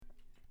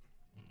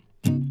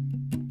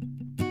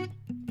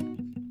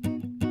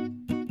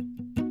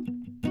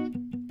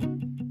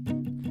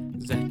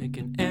Zach, Nick,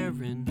 and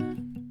Aaron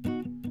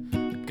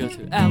go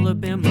to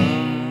Alabama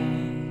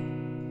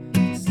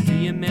to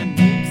see a man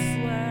named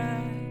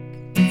Slack.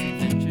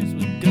 It's Adventures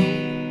with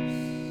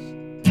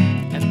Ghosts,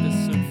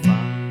 episode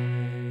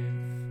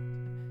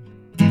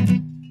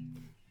 5.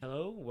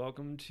 Hello,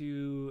 welcome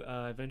to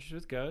Adventures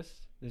with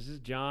Ghosts. This is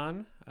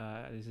John.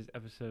 This is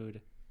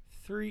episode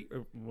 3.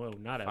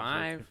 Not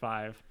episode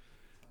 5.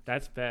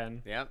 That's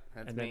Ben. Yep,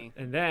 that's me.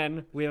 And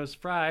then we have a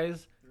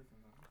surprise.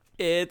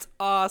 It's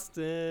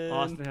Austin.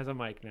 Austin has a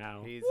mic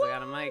now. He's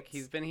got a mic.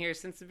 He's been here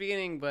since the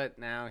beginning, but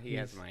now he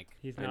has a mic.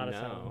 He's not a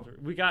silent observer.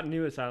 We got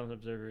new silent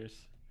observers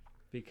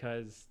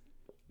because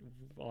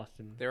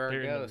Austin. There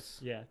are ghosts.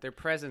 Yeah. They're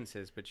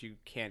presences, but you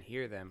can't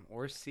hear them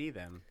or see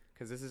them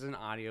because this is an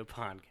audio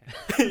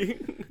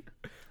podcast.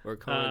 We're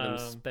calling them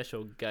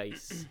special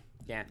guys.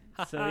 Yeah.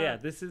 So yeah,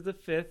 this is the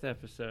 5th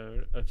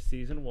episode of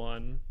season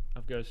 1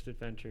 of Ghost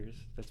Adventures.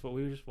 That's what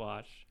we just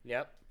watched.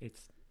 Yep.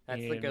 That's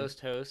the in-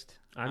 ghost host.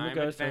 I'm the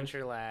ghost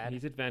Adventure host. Lad.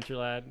 He's Adventure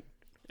Lad.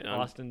 And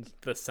Austin's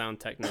the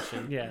sound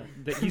technician. yeah.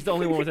 He's the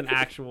only one with an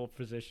actual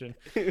position.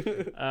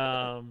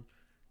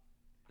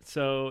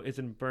 So it's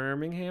in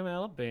Birmingham,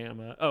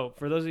 Alabama. Oh,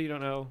 for those of you who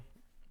don't know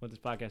what this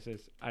podcast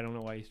is, I don't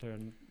know why you started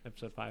on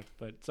episode 5,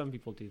 but some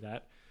people do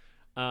that.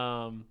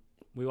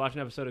 We watch an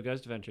episode of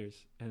Ghost Adventures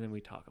and then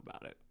we talk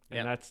about it,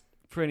 and that's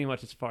pretty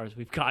much as far as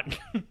we've gotten.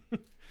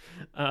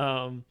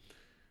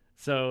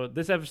 So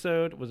this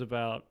episode was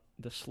about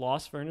the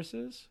Sloss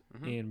Furnaces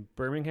in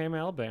Birmingham,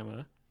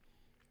 Alabama.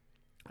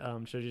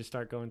 Should I just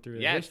start going through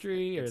the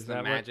history? Or it's is the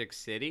that Magic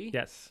City.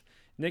 Yes.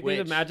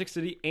 Nicknamed the Magic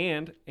City,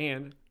 and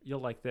you'll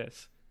like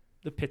this,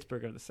 the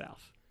Pittsburgh of the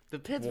South. The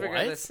Pittsburgh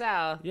of the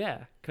South.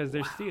 Yeah, because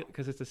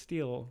it's a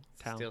steel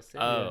town. Steel City.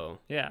 Oh.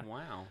 Yeah.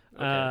 Wow.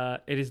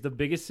 Okay. It is the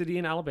biggest city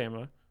in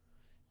Alabama.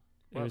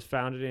 It was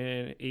founded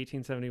in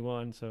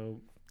 1871,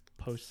 so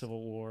post-Civil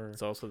War.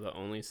 It's also the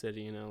only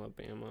city in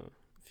Alabama,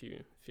 if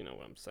you know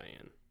what I'm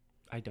saying.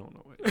 I don't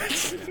know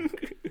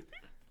it.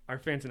 Our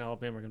fans in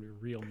Alabama are going to be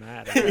real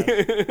mad at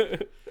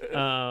that.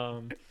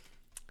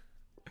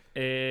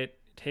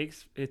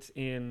 It's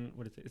in,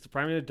 what is it? It's the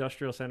primary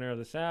industrial center of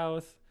the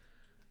South.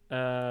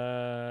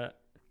 So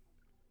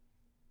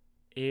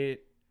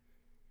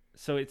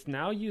it's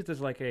now used as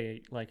not like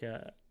a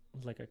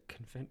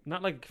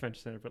convention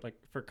center, but like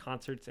for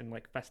concerts and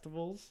like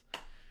festivals.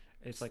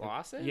 It's like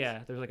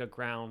there's like a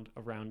ground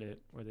around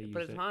it where they use it.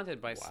 But it's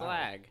haunted by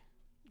slag.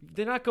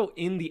 They not go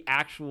in the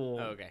actual.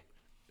 Oh, okay.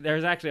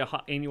 There's actually an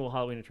annual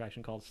Halloween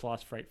attraction called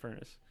Sloss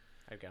Furnace.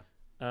 Okay.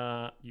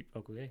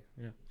 Okay,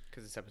 yeah.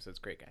 Because this episode's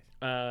great, guys.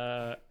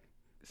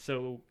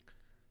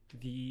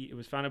 It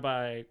was founded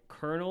by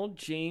Colonel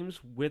James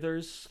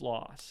Withers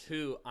Sloss,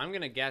 who I'm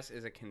gonna guess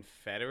is a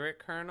Confederate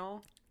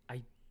colonel.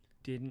 I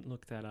didn't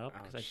look that up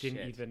because I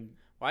didn't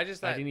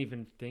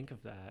even think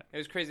of that. It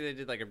was crazy. They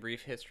did like a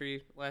brief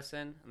history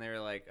lesson, and they were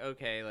like,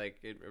 okay,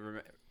 like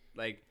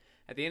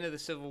at the end of the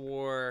Civil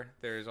War,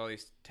 there's all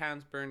these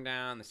towns burned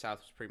down. The South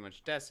was pretty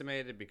much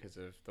decimated because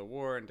of the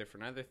war and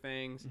different other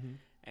things. Mm-hmm.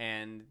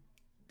 And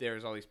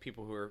there's all these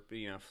people who were,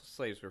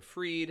 slaves were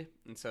freed.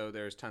 And so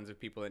there's tons of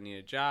people that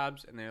needed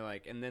jobs. And they're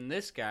like, and then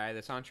this guy,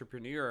 this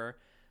entrepreneur,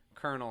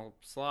 Colonel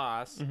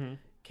Sloss,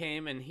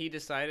 came and he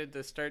decided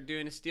to start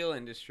doing a steel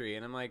industry.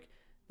 And I'm like,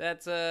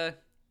 that's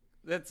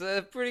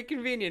pretty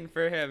convenient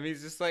for him.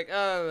 He's just like,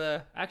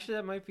 actually,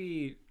 that might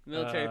be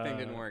military thing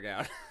didn't work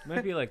out. It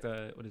might be like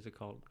what is it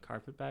called?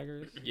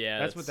 Carpetbaggers? Yeah,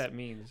 that's what that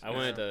means. I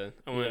wanted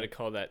to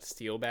call that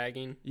steel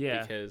bagging.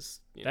 Yeah, because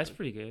that's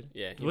pretty good.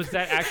 Yeah, was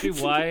that actually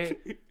why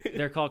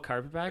they're called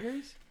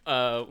carpetbaggers?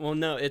 Well,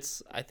 no,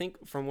 I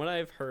think from what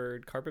I've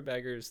heard,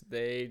 carpetbaggers,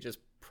 they just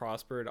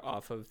prospered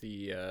off of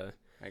the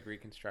like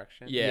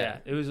Reconstruction. Yeah,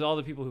 it was all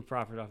the people who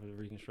profited off of the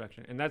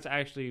Reconstruction, and that's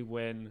actually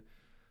when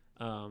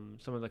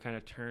some of the kind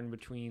of turn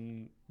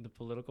between the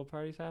political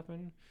parties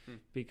happened,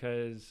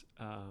 because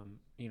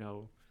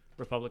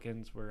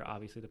Republicans were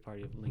obviously the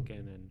party of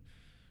Lincoln, and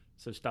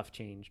so stuff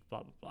changed,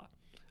 blah blah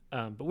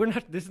blah. But we're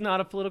not. This is not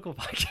a political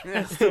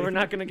podcast, so we're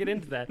not going to get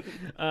into that.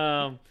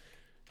 And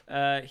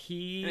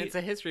it's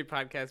a history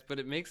podcast, but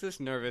it makes us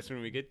nervous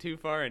when we get too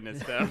far into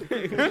stuff.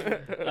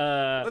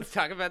 Let's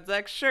talk about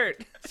Zach's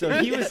shirt. So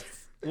he was.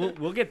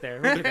 We'll get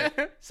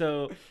there.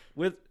 So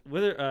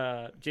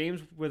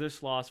James Withers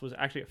Sloss was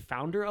actually a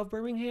founder of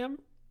Birmingham.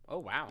 Oh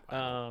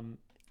wow.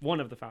 One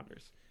of the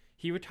founders.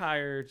 He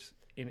retired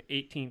in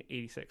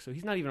 1886, so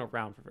he's not even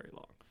around for very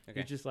long. Okay.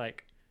 He's just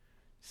like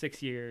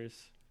 6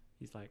 years.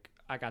 He's like,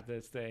 I got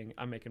this thing.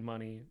 I'm making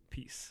money.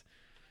 Peace.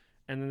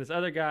 And then this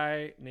other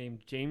guy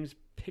named James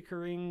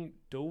Pickering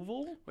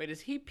Dovell. Wait,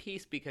 is he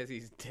peace because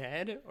he's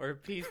dead, or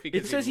peace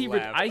because it says he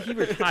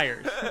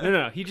retires?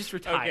 No, he just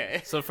retired.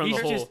 Okay. So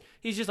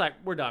he's just like,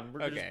 we're done.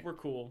 We're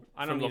cool.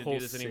 I don't need to do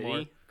this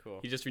anymore. Cool.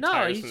 He just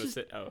retires from the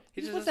city. Oh, he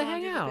just wants to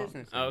hang out.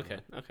 Oh, okay.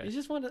 He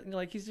just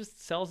he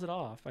just sells it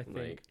off. I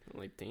think.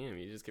 Like, damn,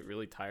 you just get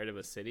really tired of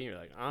a city. You're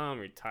like, I'm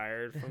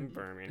retired from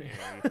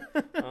Birmingham.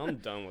 I'm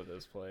done with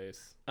this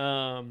place.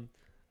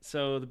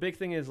 So the big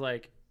thing is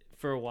like,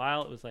 for a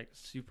while it was like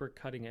super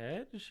cutting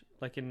edge.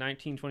 Like in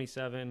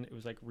 1927, it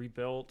was like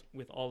rebuilt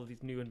with all of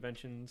these new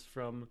inventions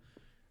from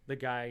the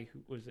guy who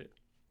was it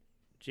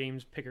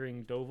James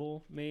Pickering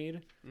Dovell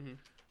made.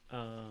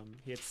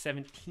 He had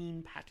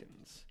 17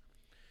 patents.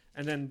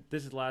 And then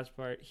this is the last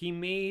part. He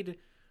made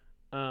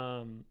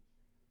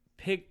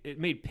pig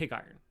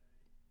iron.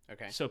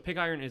 Okay. So pig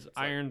iron is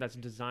iron that's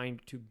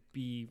designed to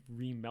be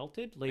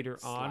remelted later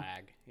on.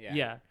 Slag.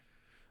 Yeah.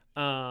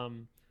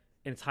 And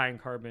it's high in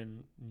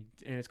carbon,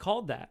 and it's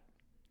called that.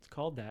 It's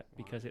called that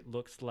because it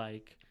looks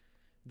like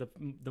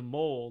the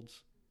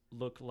molds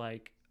look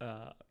like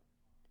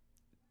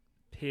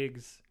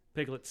piglets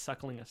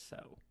suckling a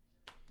sow.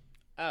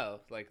 Oh,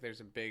 like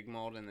there's a big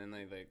mold and then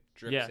they like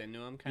drips into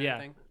them kind of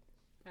thing.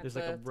 There's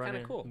like a runner.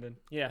 Kind of cool. And then,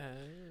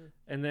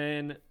 and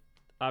then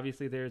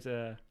obviously there's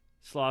a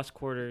Sloss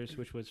quarters,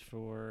 which was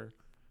for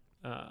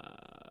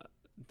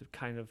the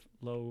kind of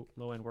low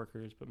end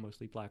workers, but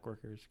mostly black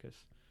workers because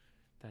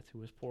that's who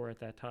was poor at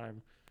that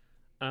time.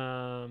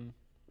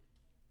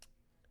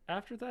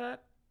 After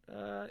that,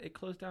 it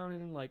closed down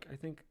in like I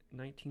think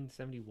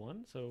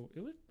 1971, so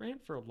it ran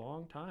for a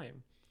long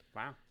time.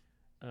 Wow.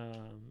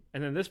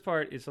 And then this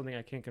part is something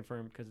I can't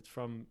confirm because it's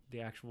from the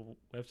actual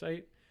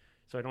website,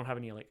 so I don't have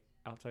any like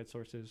outside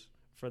sources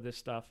for this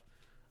stuff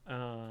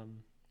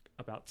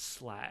about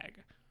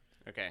slag.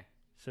 Okay.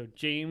 So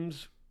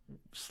James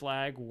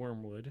Slag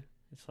Wormwood,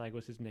 Slag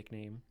was his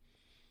nickname.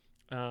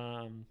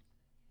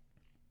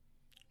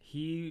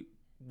 He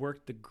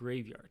worked the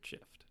graveyard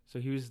shift. So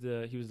he was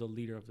the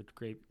leader of the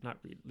not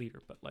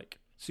leader, but like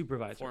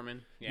supervisor.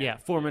 Foreman. Yeah,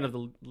 foreman of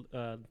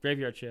the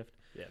graveyard shift.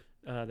 Yeah.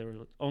 There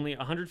were only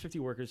 150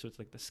 workers, so it's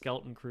like the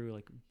skeleton crew,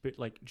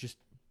 like just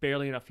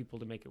barely enough people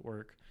to make it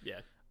work. Yeah.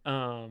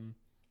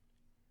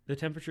 The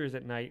temperatures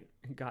at night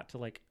got to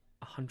like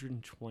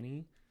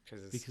 120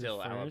 because it's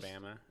still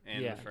Alabama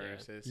and the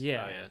furnaces.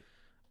 Yeah.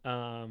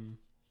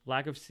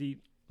 Lack of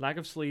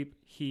sleep,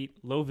 heat,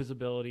 low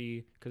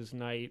visibility because it's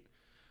night.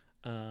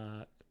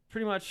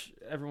 Pretty much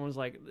everyone's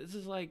like, this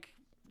is like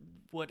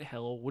what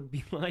hell would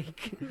be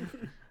like.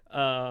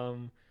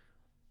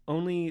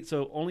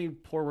 Only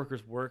poor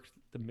workers worked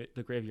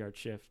the graveyard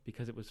shift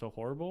because it was so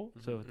horrible.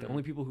 Mm-hmm. So the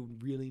only people who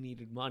really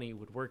needed money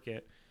would work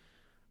it.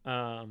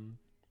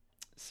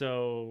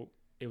 So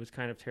it was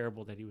kind of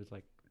terrible that he would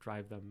like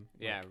drive them.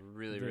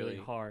 Really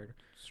hard,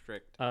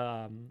 strict.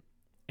 And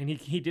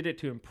he did it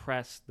to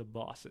impress the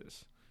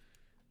bosses.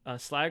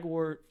 Slag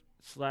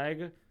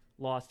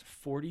lost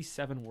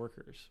 47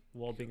 workers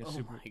while being a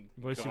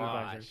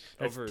supervisor.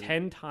 That's over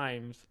 10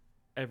 times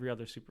every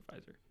other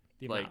supervisor.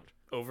 The amount.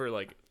 Over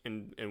like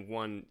in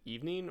one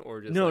evening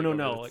or just no,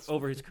 like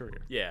over his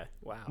career. Yeah.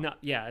 Wow.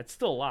 It's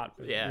still a lot.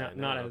 But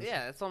not as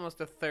it's almost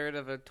a third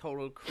of a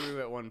total crew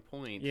at one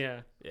point.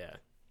 Yeah.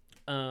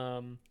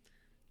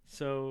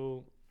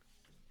 So,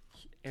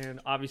 and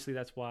obviously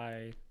that's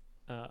why.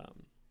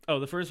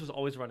 The furnace was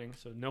always running,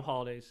 so no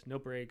holidays, no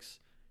breaks.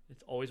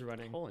 It's always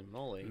running. Holy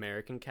moly!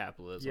 American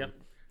capitalism. Yep.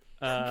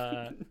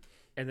 And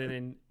then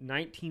in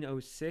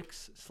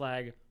 1906,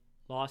 Slag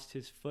lost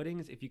his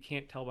footings. If you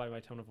can't tell by my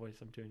tone of voice,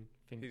 I'm doing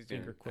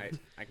finger quotes.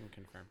 I can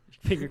confirm.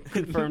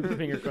 Confirmed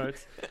finger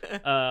quotes.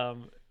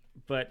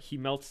 But he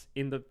melts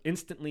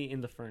instantly in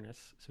the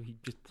furnace. So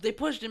they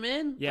pushed him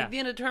in. Yeah. Like the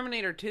end of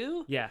Terminator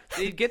 2. Yeah.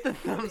 Did he get the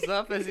thumbs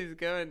up as he's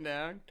going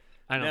down?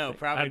 I don't know.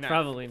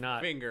 Probably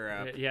not. Finger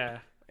up. Yeah.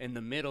 And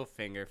the middle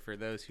finger for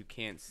those who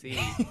can't see.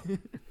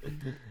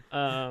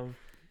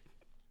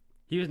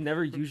 He was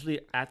never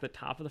usually at the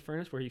top of the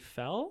furnace where he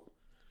fell.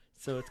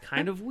 So it's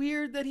kind of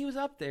weird that he was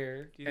up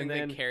there. Do you think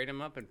they carried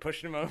him up and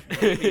pushed him over?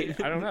 I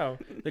don't know.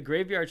 The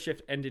graveyard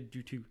shift ended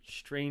due to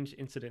strange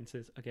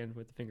incidences, again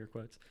with the finger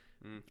quotes.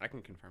 I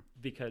can confirm.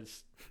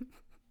 Because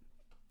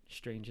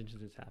strange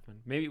incidents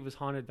happened. Maybe it was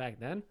haunted back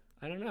then.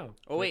 I don't know.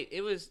 Oh, wait.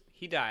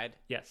 He died.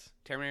 Yes.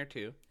 Terminator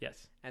 2.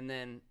 Yes. And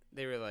then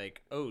they were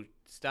like, oh,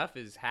 stuff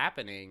is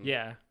happening.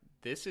 Yeah.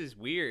 This is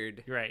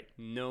weird. Right.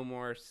 No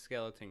more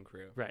skeleton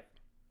crew. Right.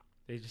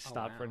 They just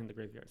stopped running the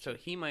graveyard. So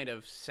he might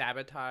have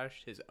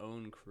sabotaged his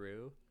own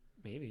crew.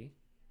 Maybe.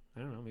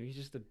 I don't know. Maybe he's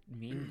just a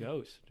mean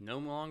ghost. No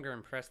longer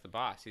impressed the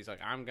boss. He's like,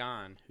 I'm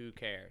gone. Who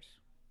cares?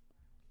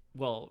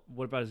 Well,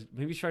 what about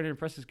maybe he's trying to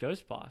impress his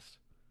ghost boss.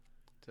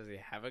 Does he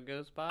have a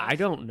ghost boss? I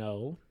don't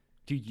know.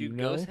 Do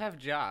ghosts have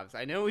jobs?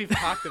 I know we've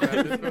talked about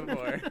this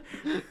before.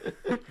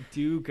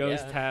 Do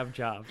ghosts have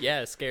jobs?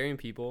 Yeah, scaring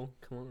people.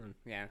 Come on.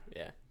 Yeah.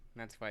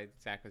 That's why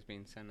Zach was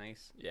being so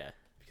nice. Yeah.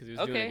 Because he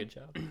was doing a good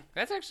job.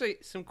 That's actually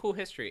some cool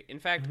history. In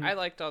fact, I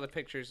liked all the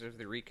pictures of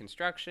the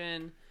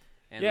reconstruction.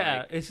 And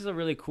this is a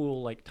really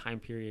cool time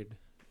period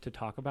to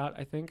talk about,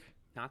 I think.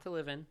 Not to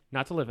live in.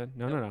 Not to live in.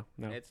 No.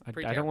 It's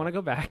I don't want to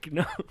go back.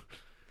 No.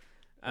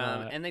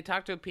 And they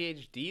talked to a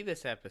PhD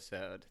this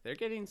episode. They're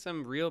getting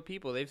some real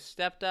people. They've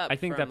stepped up. I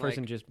think that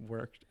person just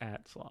worked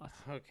at Sloss.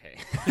 Okay.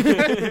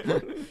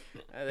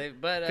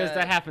 Because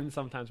that happens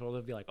sometimes where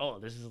they'll be like, oh,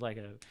 this is like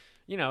a...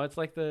 it's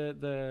like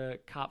the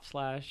cop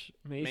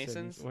 /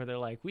 Masons where they're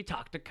like, we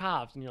talked to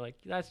cops. And you're like,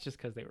 that's just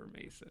because they were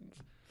Masons.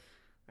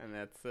 And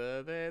that's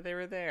they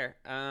were there.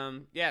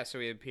 Yeah, so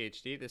we had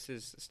PhD. This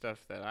is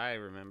stuff that I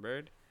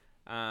remembered.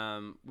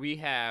 We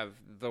have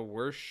the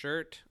worst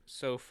shirt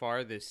so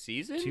far this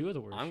season. Two of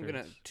the worst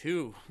shirts.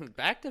 Two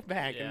back to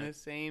back in Yeah. the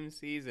same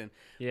season.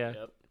 Yeah.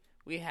 Yep.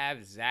 We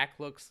have Zach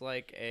looks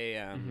like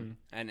a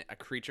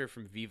creature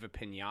from Viva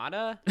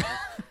Pinata,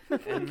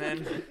 and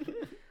then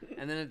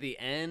at the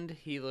end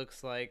he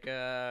looks like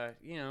a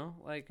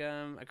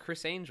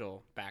Chris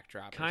Angel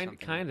backdrop.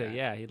 Kind of,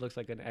 yeah. He looks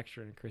like an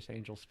extra in a Chris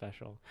Angel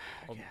special.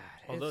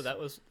 Although that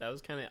was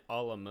kind of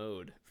a la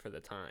mode for the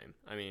time.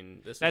 I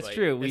mean, That's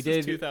true. This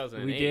is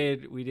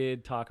 2008. We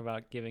did talk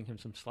about giving him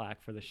some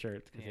slack for the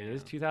shirt because it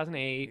is He's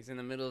 2008. in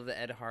the middle of the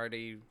Ed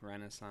Hardy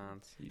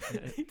renaissance.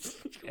 Is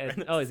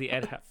the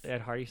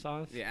Ed Hardy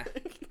songs? Yeah,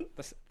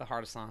 the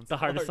hardest songs. The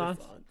hardest songs.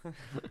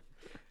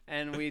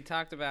 And we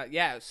talked about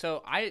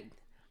So I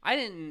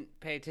didn't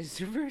pay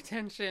super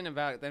attention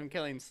about them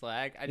killing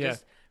Slag. I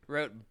just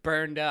wrote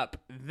burned up,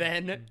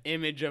 then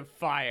image of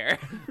fire.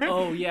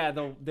 Oh yeah,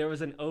 there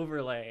was an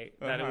overlay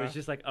that it was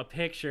just like a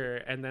picture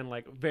and then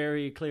like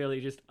very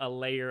clearly just a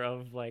layer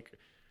of like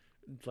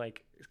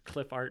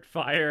clip art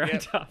fire on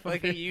top of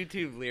like it. a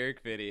YouTube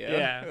lyric video.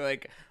 Yeah.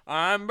 Like,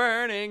 I'm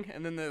burning,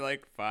 and then they're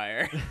like,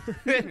 fire.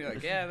 And you're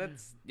like, yeah,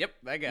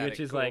 I got it. Which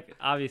is cool. like,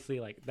 obviously,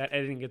 like, that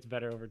editing gets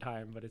better over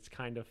time, but it's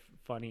kind of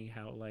funny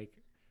how, like,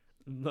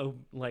 low,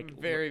 like...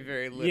 Very,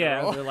 very literal.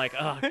 Yeah, they're like,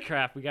 oh,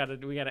 crap, we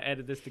gotta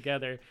edit this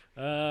together.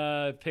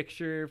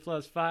 Picture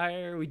plus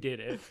fire, we did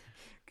it.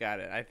 Got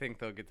it. I think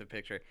they'll get the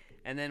picture.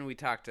 And then we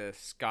talked to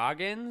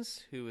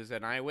Scoggins, who was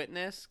an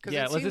eyewitness.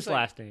 Yeah, what's his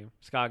last name?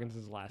 Scoggins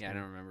is his last name. Yeah, I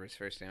don't remember his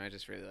first name. I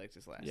just really liked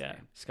his last name. Yeah,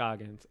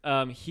 Scoggins.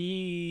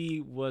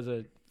 He was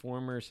a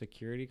former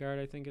security guard,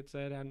 I think it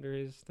said, under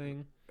his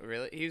thing.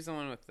 Really? He was the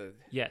one with the...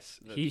 Yes.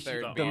 The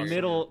third the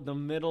beard.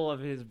 middle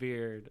of his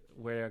beard,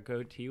 where a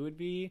goatee would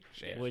be,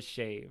 was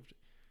shaved.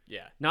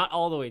 Yeah. Not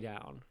all the way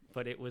down,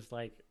 but it was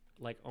like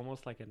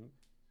almost like an...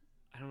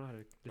 I don't know how to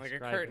describe Like a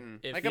curtain.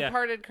 If- a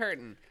parted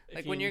curtain. If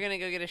Like when you- you're going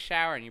to go get a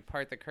shower and you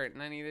part the curtain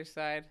on either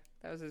side.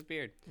 That was his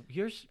beard.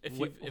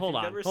 Hold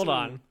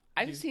on.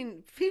 I've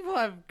seen people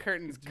have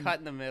curtains cut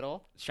in the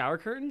middle. Shower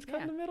curtains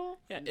cut in the middle?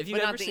 Yeah, if you've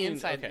But ever not the seen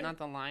inside, okay. not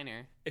the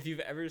liner. If you've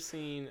ever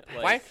seen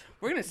like Why?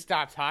 We're going to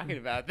stop talking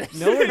about this.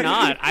 No, we're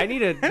not. I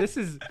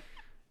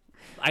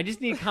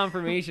just need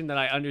confirmation that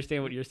I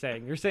understand what you're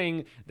saying. You're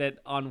saying that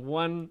on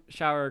one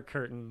shower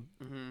curtain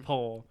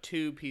pole,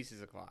 2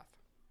 pieces of cloth.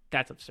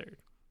 that's absurd.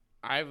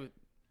 I've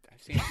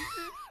seen it.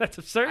 That's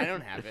absurd. I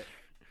don't have it.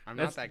 I'm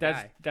not that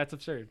guy. That's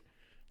absurd.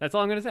 That's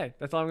all I'm going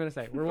to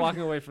say. We're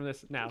walking away from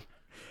this now.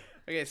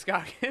 Okay,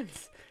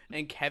 Scoggins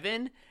and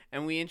Kevin,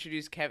 and we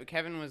introduced Kevin.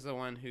 Kevin was the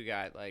one who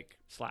got like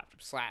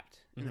slapped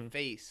in the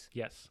face.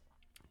 Yes.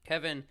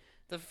 Kevin,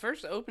 the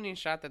first opening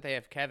shot that they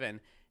have Kevin,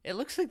 it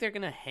looks like they're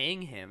gonna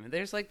hang him.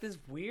 There's like this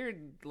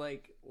weird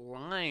like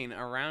line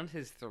around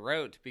his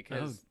throat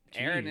because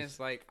Aaron is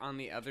like on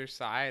the other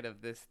side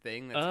of this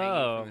thing that's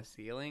hanging from the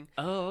ceiling.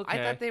 Oh, okay.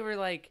 I thought they were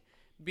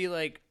be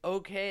like,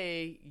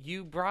 okay,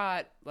 you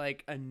brought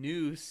like a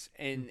noose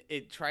and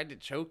it tried to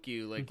choke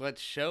you. Like, let's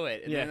show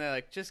it. And then they're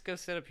like, just go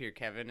sit up here,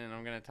 Kevin, and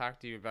I'm gonna talk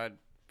to you about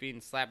being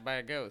slapped by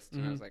a ghost.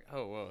 And I was like,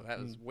 oh, whoa, that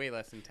was way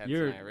less intense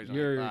than I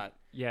originally thought.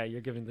 Yeah,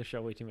 you're giving the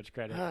show way too much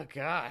credit. Oh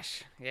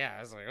gosh, yeah.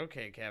 I was like,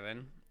 okay,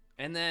 Kevin.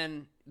 And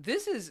then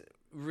this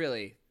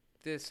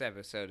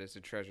episode is a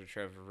treasure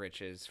trove of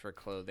riches for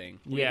clothing.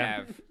 We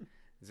have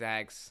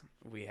Zach's.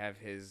 We have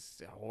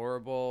his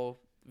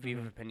horrible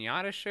Viva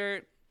Pinata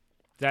shirt.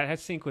 That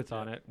has sequins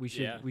on it. We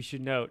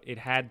should note it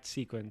had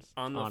sequins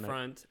on the on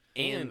front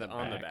and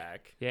on the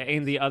back. Yeah,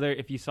 and the other,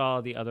 if you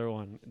saw the other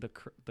one,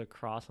 the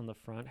cross on the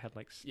front had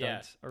like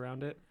studs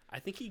around it. I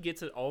think he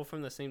gets it all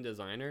from the same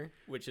designer,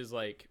 which is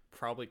like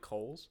probably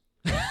Kohl's.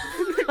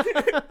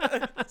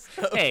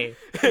 Hey,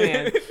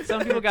 man,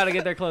 some people got to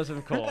get their clothes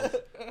from Kohl's.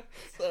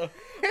 So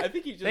I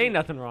think he just ain't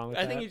nothing wrong with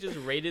that. I think he just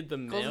rated the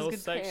male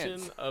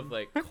section pants. of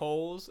like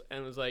Kohl's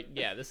and was like,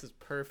 yeah, this is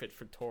perfect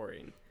for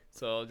touring.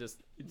 So just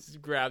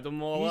grabbed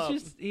them all up.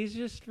 He's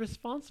just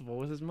responsible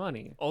with his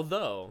money.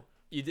 Although,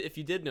 if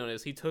you did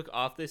notice, he took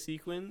off the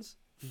sequins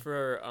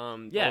for all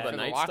the for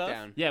night the stuff.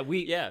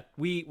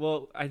 lockdown.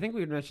 Well, I think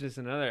we mentioned this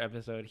in another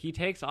episode. He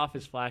takes off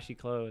his flashy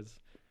clothes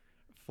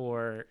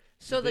for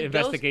the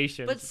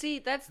investigation. But see,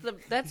 that's a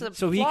so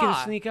flaw. he can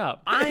sneak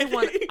up. Counter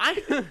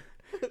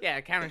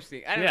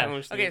sneak. I don't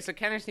know. Okay, so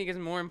counter sneak is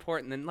more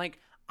important than like.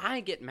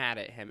 I get mad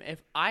at him.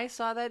 If I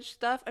saw that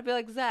stuff, I'd be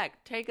like,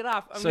 Zach, take it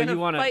off. I'm gonna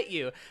fight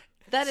you.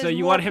 That is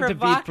more want him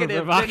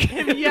provocative to be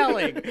than him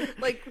yelling.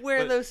 Like,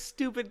 wear those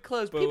stupid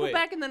clothes. People wait.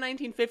 back in the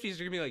 1950s are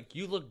gonna be like,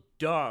 you look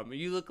dumb.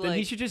 You look Then like.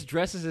 he should just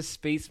dress as a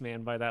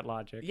spaceman by that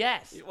logic.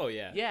 Yes. Oh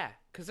yeah. Yeah,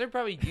 because they're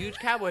probably huge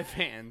cowboy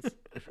fans.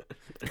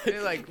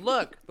 They're like,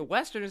 look, the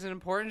Western is an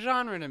important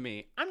genre to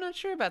me. I'm not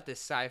sure about this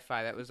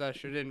sci-fi that was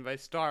ushered in by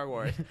Star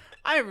Wars.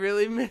 I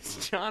really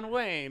miss John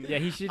Wayne. Yeah,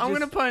 he should. I'm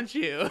gonna punch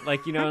you.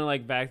 Like,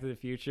 like Back to the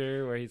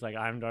Future, where he's like,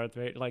 "I'm Darth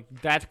Vader." Like,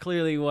 that's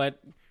clearly what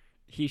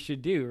he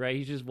should do, right?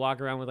 He should just walk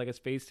around with like a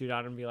spacesuit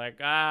on and be like,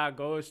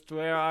 ghost,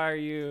 where are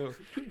you?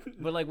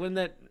 But like when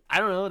that, I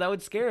don't know, that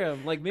would scare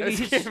him. Like maybe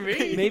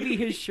maybe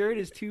his shirt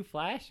is too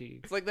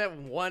flashy. It's like that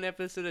one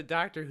episode of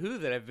Doctor Who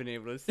that I've been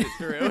able to sit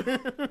through.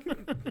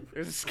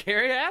 There's a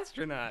scary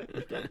astronaut.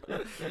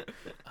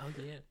 Oh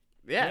yeah.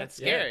 Yeah, it's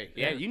scary.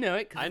 Yeah, you know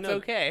it. 'Cause I know.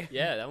 It's okay.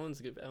 Yeah, that one's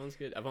good. That one's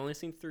good. I've only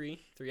seen three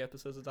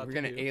episodes of Doctor Who.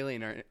 We're gonna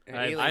alienate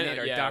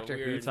our yeah, Doctor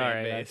Who It's all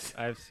right. base.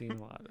 I've seen a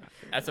lot of that.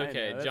 That's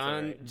okay. That's John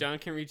all right. John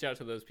can reach out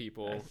to those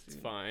people. It's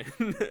fine.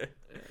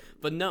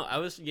 But no, I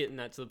was getting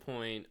that to the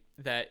point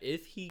that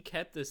if he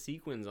kept the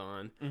sequins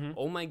on,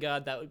 oh my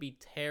god, that would be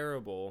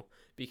terrible.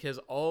 Because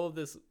all of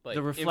this like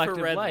the reflective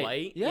infrared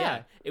light,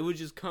 it would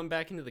just come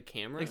back into the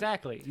camera.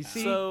 Exactly. You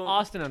see, So-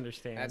 Austin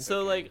understands.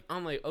 So like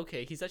I'm like,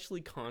 okay, he's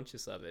actually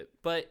conscious of it,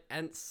 but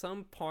at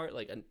some part,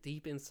 like a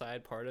deep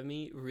inside part of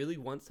me, really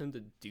wants him to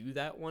do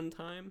that one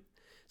time,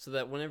 so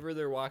that whenever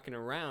they're walking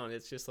around,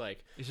 it's just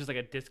like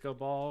a disco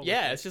ball.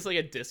 yeah, it's just like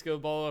a disco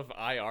ball of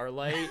IR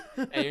light,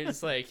 and you're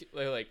just like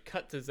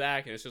cut to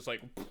Zach, and it's just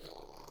like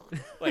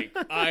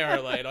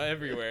IR light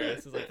everywhere.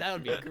 It's just like that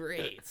would be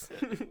great.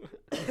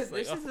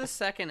 This is the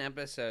second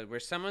episode where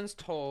someone's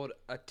told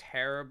a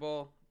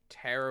terrible,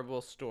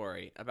 terrible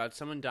story about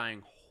someone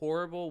dying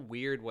horrible,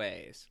 weird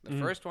ways. The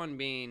first one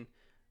being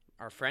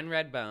our friend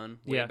Redbone,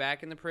 way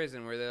back in the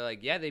prison, where they're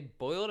like, they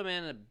boiled a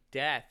man to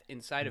death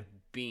inside of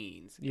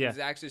beans. Yeah. It's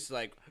actually just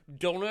like,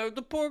 don't have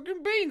the pork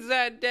and beans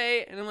that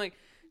day. And I'm like,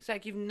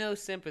 Zach, you've no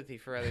sympathy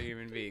for other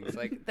human beings.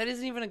 Like, that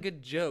isn't even a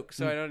good joke,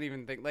 so I don't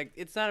even think, like,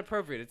 it's not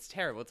appropriate. It's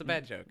terrible. It's a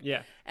bad joke.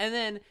 Yeah. And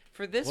then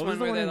for this What one, was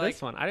the where one they're in like,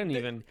 this one? I didn't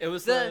even. It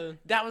was that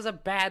was a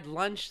bad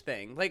lunch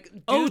thing. Like,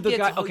 dude the gets,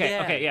 guy.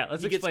 Okay, yeah.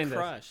 Let's he gets explain this.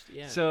 crushed.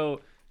 Yeah.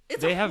 So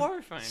It's they a have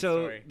horrifying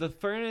so story. the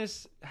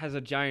furnace has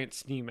a giant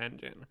steam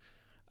engine.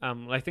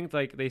 I think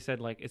like they said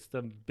like it's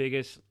the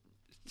biggest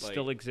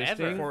still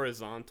existing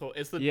horizontal.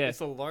 It's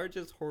the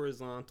largest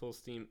horizontal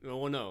steam.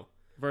 Well, no,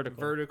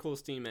 vertical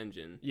steam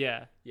engine.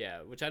 Yeah,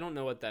 which I don't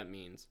know what that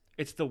means.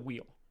 it's the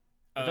wheel.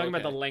 I'm talking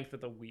about the length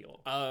of the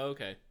wheel. Oh,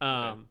 okay.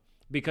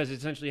 Because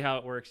essentially how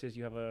it works is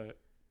you have a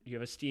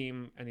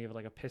steam and you have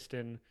like a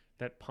piston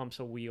that pumps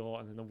a wheel,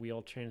 and then the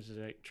wheel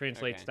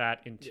translates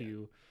that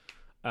into,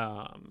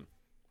 I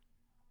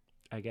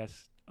guess,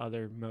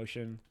 other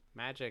motion.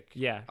 Magic.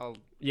 Yeah.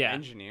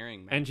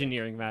 Engineering magic.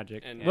 Engineering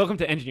magic. And, Welcome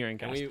to Engineering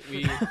Cast. And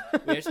we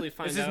actually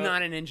find this out is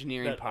not an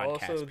engineering that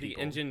podcast. Also,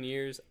 people. the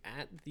engineers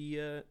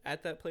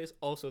at that place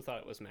also thought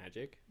it was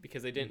magic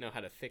because they didn't know how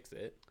to fix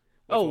it.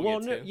 Oh well,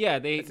 no, yeah,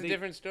 it's a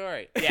different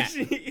story. Yeah,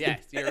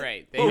 yes, you're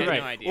right. They had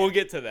no idea. We'll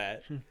get to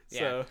that.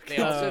 Yeah, they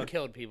also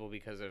killed people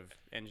because of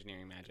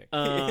engineering magic.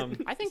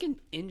 I think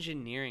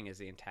engineering is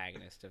the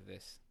antagonist of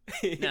this.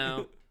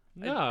 No.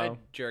 A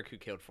jerk who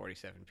killed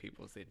 47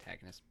 people is the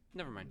antagonist.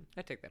 Never mind.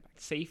 I take that back.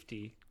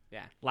 Safety.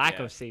 Yeah. Lack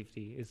of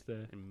safety is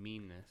the... And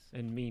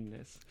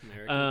meanness.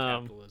 American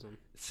capitalism.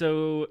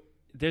 So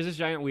there's this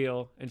giant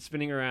wheel and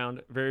spinning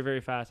around very,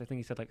 very fast. I think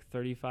he said like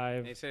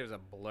 35. They said it was a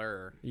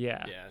blur.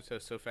 Yeah.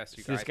 So fast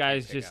you guys this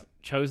guy's just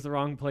chose the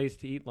wrong place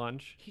to eat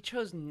lunch. He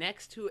chose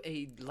next to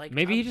a...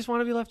 Maybe he just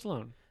wanted to be left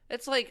alone.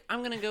 It's like,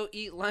 I'm going to go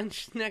eat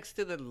lunch next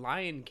to the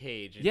lion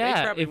cage. Yeah.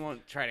 They probably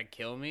won't try to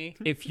kill me.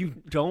 If you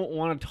don't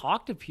want to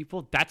talk to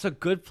people, that's a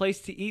good place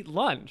to eat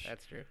lunch.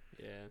 That's true.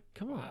 Yeah.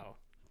 Come on. Wow.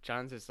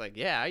 John's just like,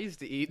 I used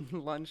to eat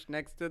lunch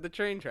next to the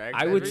train tracks.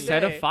 I would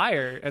set a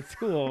fire at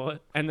school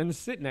and then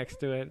sit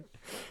next to it.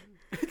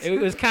 It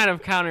was kind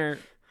of counter...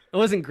 It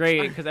wasn't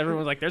great because everyone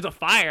was like, there's a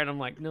fire. And I'm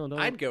like, no.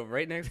 I'd go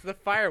right next to the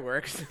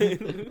fireworks.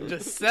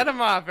 Just set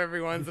them off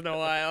every once in a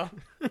while.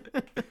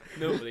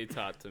 Nobody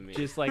taught to me.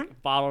 Just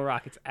like bottle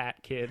rockets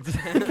at kids.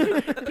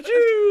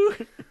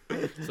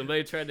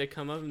 Somebody tried to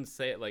come up and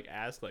say it, like,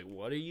 ask, like,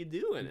 what are you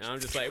doing? And I'm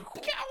just like,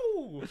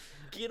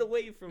 get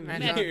away from me.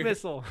 Magic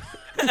missile.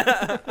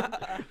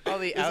 All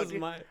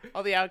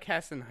the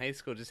outcasts in high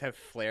school just have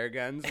flare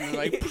guns and they're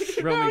like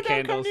Roman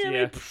candles.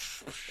 Yeah.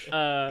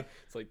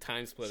 It's like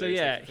time splitters. So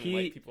yeah, he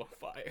light people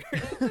on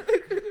fire.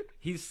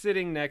 He's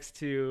standing next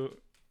to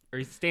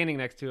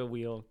a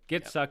wheel.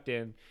 Gets sucked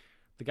in.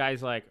 The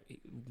guy's like,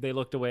 they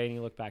looked away and he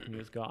looked back and he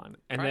was gone.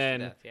 And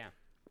then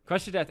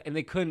crushed to death, and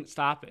they couldn't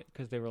stop it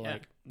because they were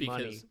like,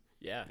 money.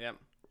 Yeah. Yep.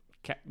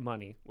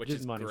 Money. Which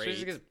just is money. great. So it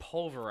just gets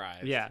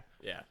pulverized. Yeah.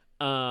 Yeah.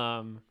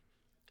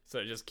 So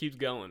it just keeps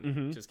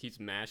going. Just keeps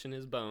mashing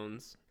his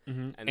bones.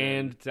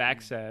 And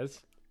Zach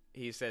says,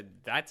 he said,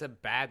 that's a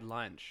bad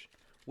lunch.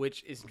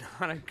 Which is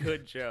not a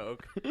good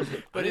joke,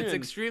 but it's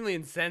extremely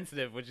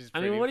insensitive, which is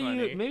pretty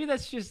funny. Maybe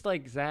that's just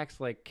like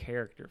Zach's like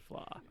character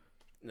flaw.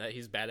 That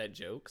he's bad at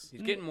jokes.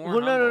 He's getting more.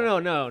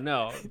 Well,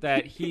 no.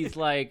 That he's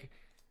like,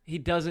 he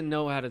doesn't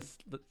know how to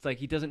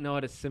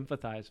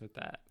sympathize with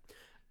that.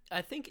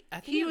 I think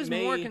he was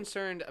more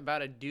concerned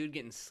about a dude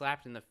getting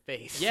slapped in the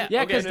face. Yeah,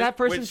 because that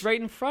person's right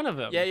in front of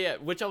him. Yeah,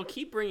 which I'll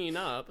keep bringing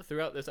up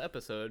throughout this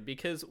episode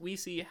because we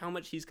see how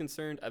much he's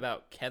concerned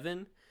about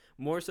Kevin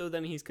more so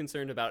than he's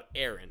concerned about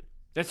Aaron.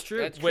 That's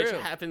true. Which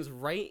happens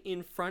right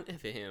in front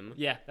of him.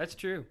 Yeah, that's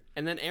true.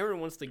 And then Aaron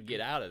wants to get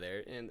out of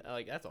there, and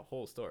like that's a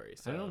whole story.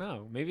 So. I don't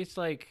know. Maybe it's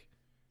like,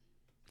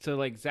 so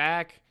like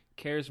Zach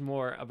cares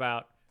more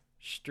about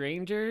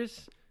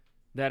strangers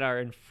that are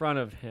in front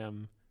of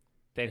him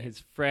than his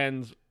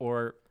friends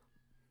or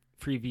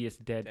previous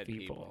dead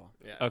people.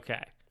 Yeah.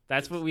 Okay.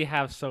 That's what we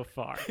have so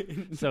far.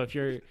 So if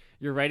you're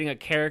writing a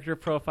character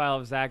profile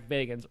of Zach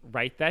Bagans,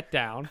 write that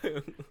down.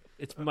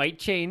 It might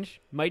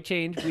change.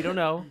 We don't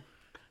know.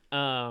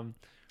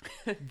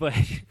 But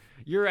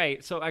you're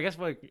right. So I guess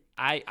like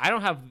I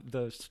don't have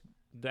the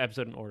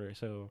episode in order.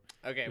 So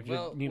okay,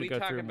 we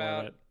talk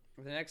about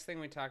the next thing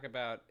we talk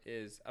about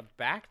is a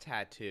back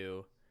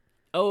tattoo.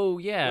 Oh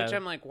yeah. Which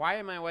I'm like, why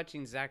am I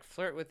watching Zach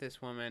flirt with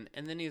this woman?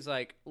 And then he's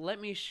like, let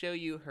me show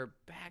you her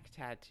back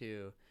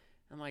tattoo.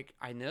 I'm like,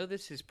 I know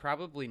this is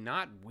probably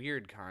not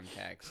weird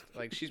context.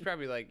 Like, she's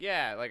probably like,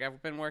 yeah, like,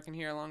 I've been working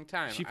here a long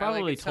time. She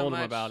probably told him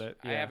about it.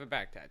 Yeah. I have a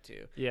back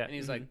tattoo. Yeah. And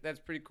he's like, that's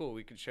pretty cool.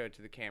 We could show it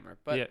to the camera.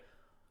 But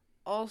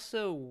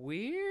also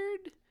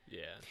weird.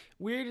 Yeah.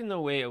 Weird in the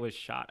way it was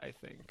shot, I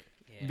think.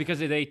 Yeah. Because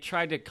they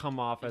tried to come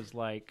off as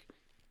like,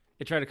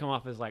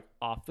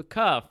 off the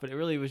cuff, but it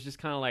really was just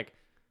kind of like,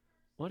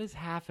 what is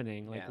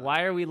happening? Like,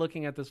 why are we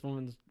looking at this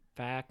woman's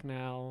back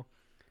now?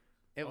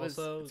 It's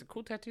a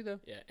cool tattoo though.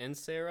 Yeah, and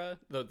Sarah,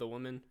 the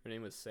woman, her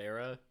name was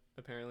Sarah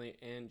apparently,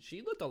 and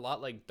she looked a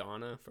lot like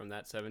Donna from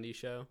that '70s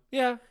show.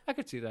 Yeah, I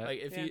could see that. Like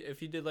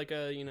if you did like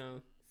a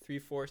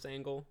 3/4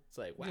 angle, it's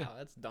like wow,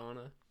 that's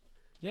Donna.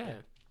 Yeah.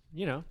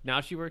 Now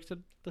she works at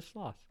the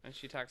Sloss, and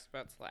she talks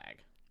about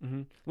slag.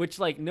 Mm-hmm. Which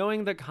like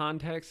knowing the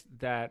context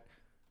that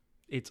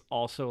it's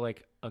also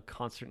like a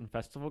concert and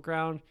festival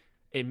ground.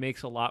 It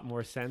makes a lot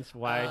more sense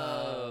why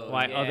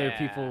other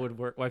people would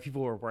work, why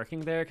people were working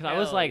there. Because I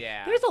was like,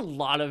 there's a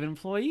lot of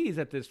employees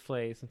at this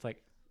place. It's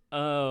like,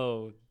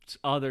 oh,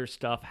 other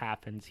stuff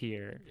happens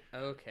here.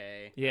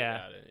 Okay.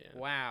 Yeah.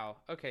 Wow.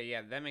 Okay.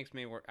 Yeah, that makes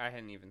me work. I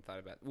hadn't even thought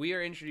about it. We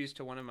are introduced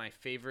to one of my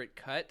favorite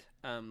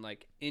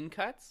in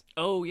cuts.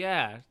 Oh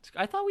yeah,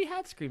 I thought we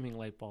had Screaming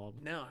Light Bulb.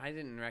 No, I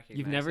didn't recognize.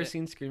 You've never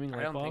seen Screaming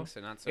Light Bulb? I don't think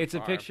so. Not so It's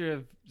far. a picture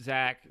of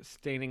Zach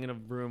standing in a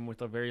room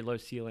with a very low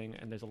ceiling,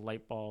 and there's a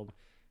light bulb.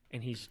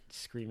 And he's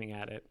screaming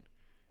at it.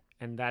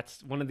 And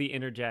that's one of the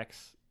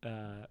interjects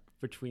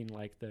between,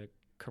 like, the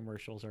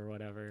commercials or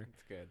whatever.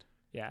 It's good.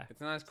 Yeah. It's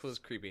not as cool as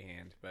Creepy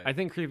Hand, but... I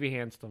think Creepy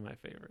Hand's still my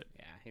favorite.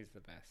 Yeah, he's the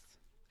best.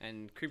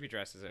 And Creepy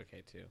Dress is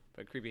okay, too.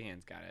 But Creepy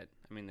Hand's got it.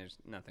 I mean, there's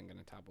nothing going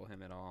to topple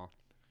him at all.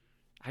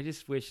 I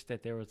just wish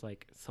that there was,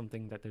 like,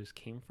 something that those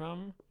came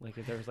from. Like,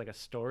 if there was, like, a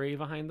story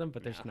behind them,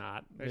 but there's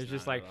not. There's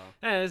just like,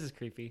 this is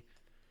creepy.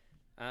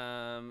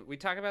 We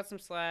talk about some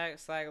slag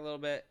a little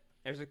bit.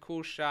 There's a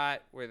cool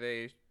shot where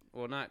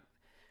not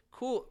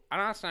cool.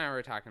 Austin and I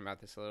were talking about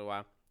this a little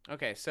while.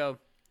 Okay, so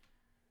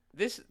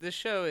this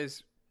show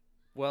is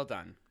well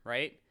done,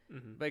 right?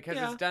 Mm-hmm. Because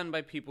it's done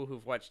by people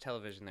who've watched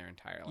television their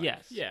entire life.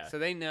 Yes. Yeah. So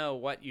they know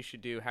what you should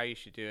do, how you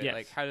should do it,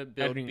 like how to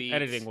build beats.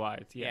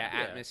 Editing-wise,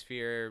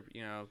 atmosphere,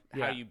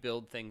 how you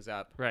build things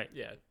up. Right.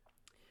 Yeah.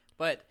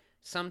 But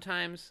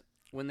sometimes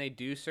when they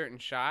do certain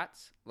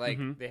shots, like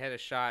they had a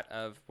shot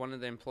of one of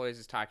the employees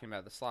is talking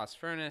about the Sloss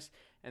Furnace,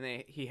 and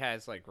he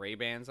has like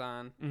Ray-Bans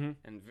on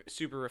and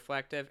super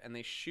reflective, and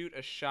they shoot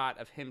a shot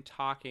of him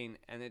talking,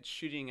 and it's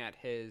shooting at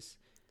his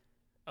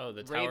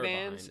the tower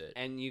Ray-Bans, behind it,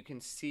 and you can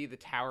see the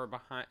tower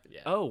behind.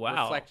 Yeah. Oh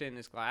wow! Reflected in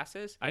his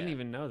glasses. I didn't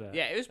even know that.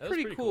 Yeah, it was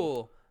pretty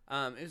cool.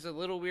 It was a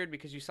little weird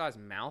because you saw his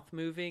mouth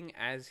moving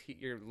as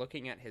you're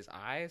looking at his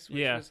eyes,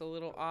 which was a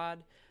little odd.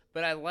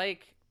 But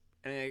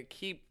I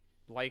keep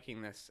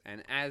liking this,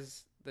 and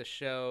as the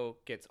show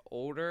gets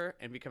older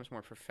and becomes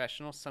more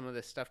professional, some of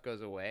this stuff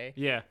goes away.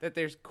 Yeah. That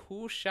there's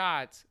cool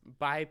shots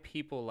by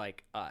people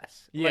like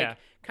us. Yeah. Like,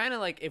 kind of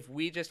like if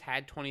we just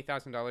had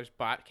 $20,000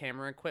 bought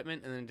camera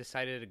equipment and then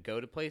decided to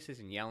go to places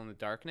and yell in the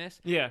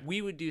darkness. Yeah.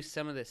 We would do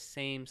some of the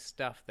same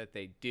stuff that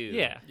they do.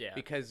 Yeah. Yeah.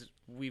 Because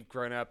we've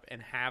grown up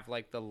and have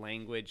like the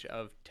language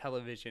of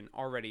television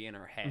already in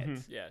our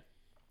heads. Yeah.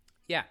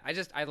 Yeah.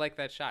 I like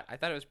that shot. I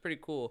thought it was pretty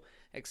cool,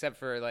 except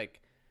for like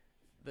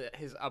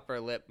his upper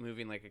lip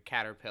moving like a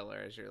caterpillar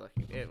as you're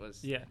looking. It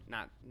was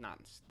not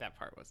that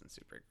part wasn't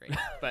super great,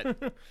 but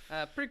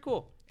pretty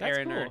cool. That's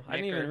Aaron cool. I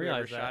didn't even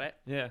realize that. Shot it.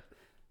 Yeah.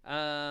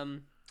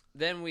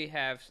 Then we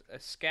have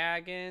a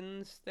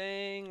Scoggins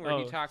thing where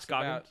he talks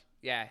about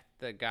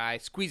the guy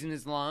squeezing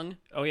his lung.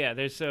 Oh yeah,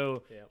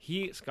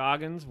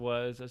 Scoggins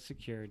was a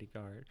security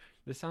guard.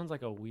 This sounds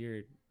like a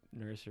weird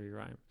nursery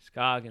rhyme.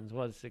 Scoggins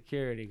was a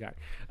security guard.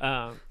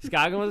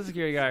 Scoggins was a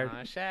security guard. Saw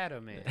a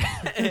shadow man.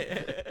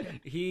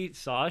 He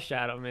saw a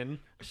shadowman.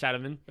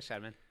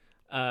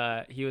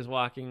 He was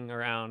walking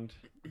around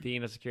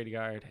being a security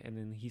guard, and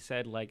then he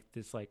said like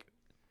this like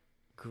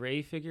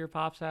gray figure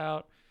pops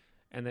out,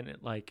 and then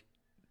it like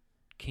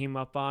came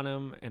up on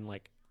him and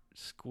like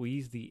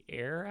squeezed the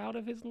air out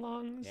of his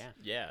lungs.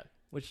 Yeah.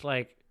 Which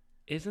like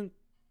isn't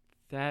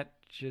that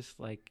just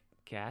like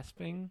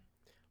gasping?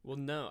 Well,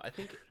 no, I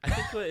think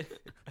what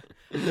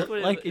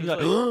like, like,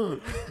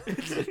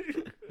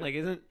 like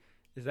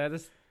is that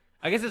this?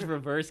 I guess it's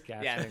reverse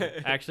gasping.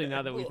 Yeah. Actually,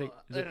 now that we think,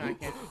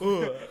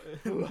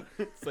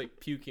 It's like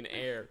puking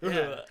air.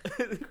 Yeah.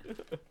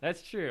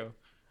 That's true.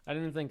 I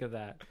didn't think of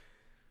that.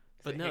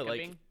 But no,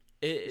 like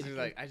It's just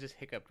like I just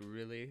hiccuped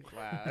really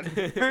loud.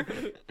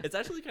 it's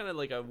actually kind of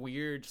like a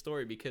weird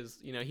story because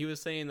he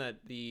was saying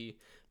that the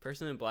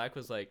person in black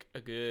was like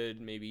a good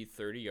maybe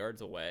 30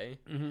 yards away,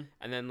 and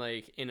then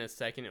like in a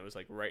second it was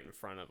like right in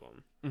front of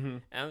him,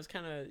 and I was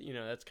kind of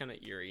that's kind of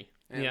eerie.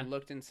 And Yeah.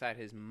 looked inside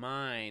his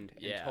mind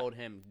and Yeah. told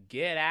him,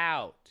 "Get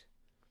out."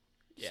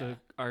 Yeah. So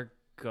are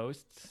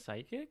ghosts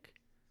psychic?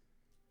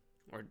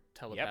 Or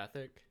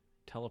telepathic.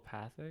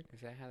 Telepathic? Is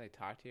that how they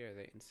talk to you, or are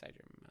they inside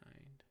your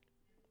mind?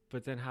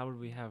 But then how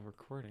would we have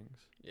recordings?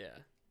 Yeah.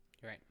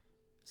 You're right.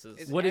 This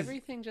Is is,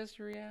 everything just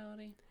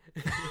reality?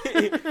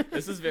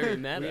 this is very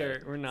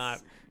meta. We're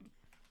not.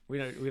 We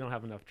don't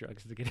have enough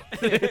drugs to get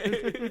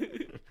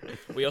into.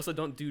 We also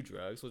don't do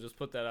drugs. We'll just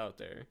put that out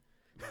there.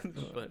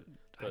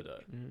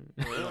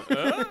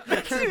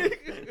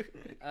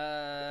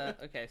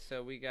 Okay,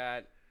 so we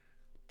got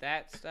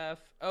that stuff.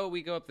 Oh,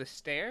 we go up the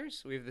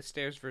stairs. We have the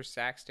stairs versus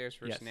Zach, stairs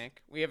versus Yes.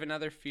 Nick. We have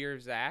another fear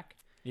of Zach.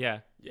 Yeah.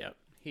 Yep.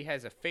 He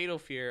has a fatal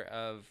fear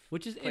of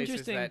Which is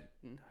places interesting. that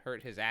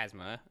hurt his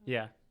asthma.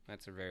 Yeah.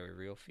 That's a very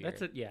real fear.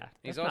 That's it. Yeah.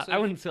 He's That's also- not, I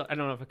wouldn't. I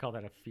don't know if I call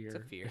that a fear. It's a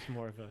fear. It's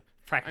more of a I'm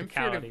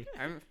practicality.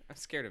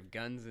 scared of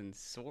guns and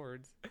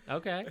swords.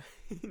 Okay.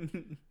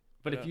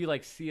 But if you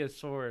like see a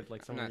sword,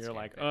 like someone, not you're scared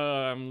like, of it.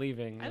 oh, I'm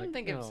leaving. I don't Like,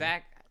 think no. if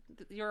Zach,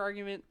 your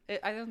argument,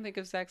 I don't think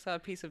if Zach saw a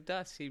piece of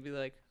dust, he'd be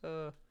like,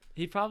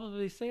 He'd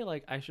probably say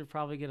like, I should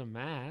probably get a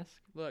mask.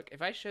 look,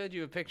 if I showed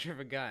you a picture of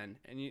a gun,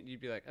 and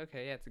you'd be like,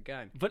 okay, yeah, it's a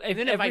gun. But And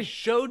then if I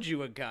showed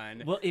you a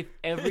gun, well, if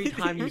every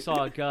time you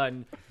saw a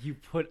gun, you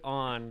put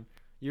on,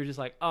 you're just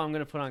like, oh, I'm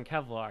gonna put on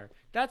Kevlar.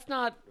 That's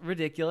not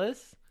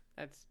ridiculous.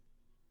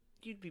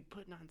 you'd be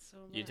putting on so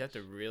much. You'd have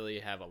to really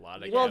have a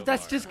lot of. Well,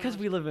 that's Kevlar. just because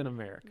we live in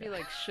America. It'd be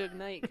like Suge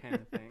Knight kind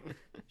of thing.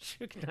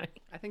 Suge Knight.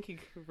 I think he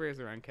wears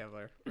around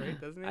Kevlar, right?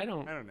 Doesn't he? I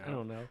don't know. I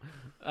don't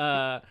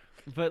know.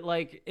 But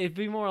like, it'd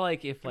be more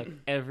like if like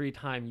every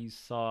time you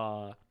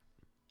saw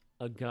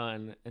a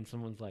gun and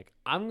someone's like,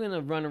 I'm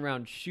gonna run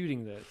around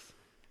shooting this,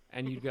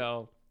 and you'd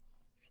go,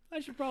 I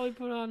should probably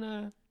put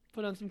on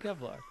some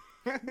Kevlar.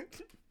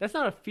 That's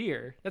not a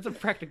fear. That's a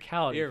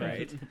practicality. You're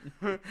right.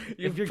 right.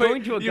 If you're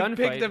going to a you gunfight,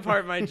 picked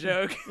apart my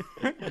joke.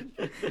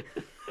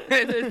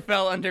 It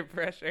fell under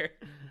pressure.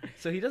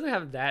 So he doesn't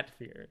have that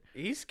fear.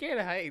 He's scared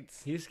of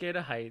heights. He's scared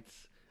of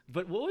heights.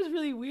 But what was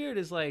really weird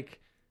is like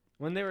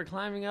when they were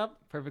climbing up,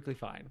 perfectly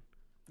fine.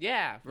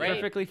 Yeah, right.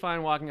 Perfectly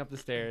fine walking up the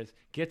stairs.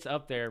 Gets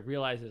up there,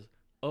 realizes,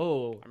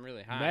 oh, I'm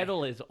really high.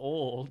 metal is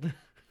old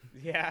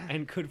Yeah.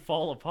 and could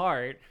fall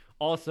apart.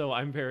 Also,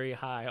 I'm very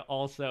high.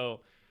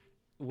 Also,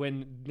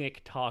 when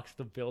Nick talks,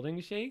 the building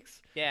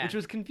shakes. Yeah. Which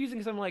was confusing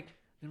because I'm like,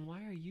 then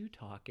why are you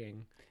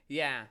talking?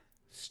 Yeah.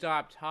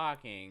 Stop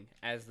talking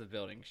as the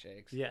building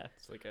shakes. Yeah.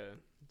 It's like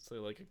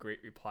a great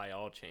reply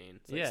all chain.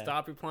 It's like, Yeah.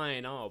 stop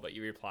replying all, but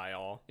you reply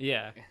all.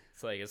 Yeah.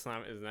 It's like it's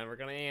never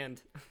gonna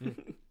end.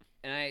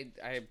 And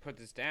I put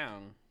this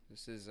down.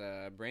 This is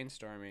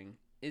brainstorming.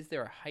 Is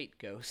there a height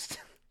ghost?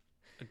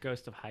 A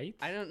ghost of heights?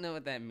 I don't know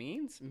what that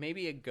means.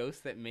 Maybe a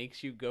ghost that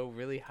makes you go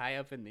really high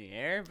up in the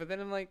air. But then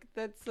I'm like,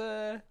 that's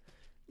not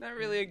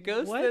really a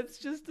ghost. What? That's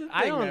just a thing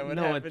I don't that would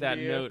know what happen that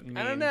to you. note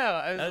I don't means. know.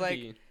 I was That'd like,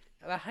 be-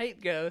 the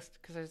height ghost,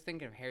 because I was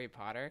thinking of Harry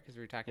Potter, because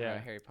we were talking Yeah.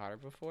 about Harry Potter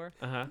before.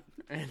 Uh-huh.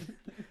 And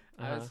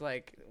I was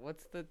like,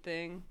 what's the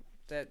thing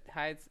that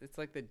hides? It's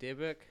like the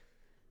Dybbuk,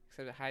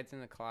 except it hides in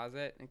the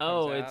closet. And comes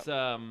Oh, out. it's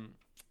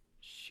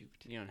shoot.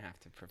 You don't have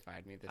to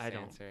provide me this I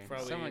don't. answer.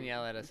 Probably- Someone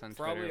yell at us on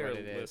Probably Twitter our what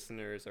it is.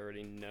 listeners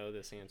already know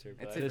this answer.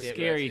 But It's The a Dybbuk.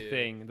 scary too.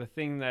 thing. The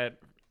thing that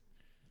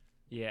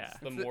yeah.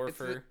 The It's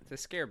morpher. it's a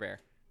scare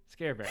bear.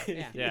 Scare bear.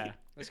 Yeah. Yeah.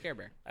 The scare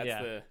bear. That's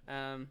Yeah.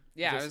 the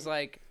Yeah, I Just- was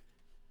like,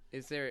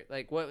 is there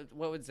like what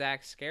would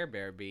Zach's scare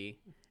bear be?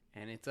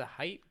 And it's a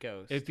height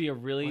ghost. It'd be a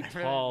really Whatever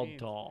that tall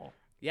means. doll.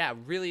 Yeah,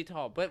 really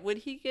tall. But would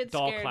he get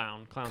Doll scared?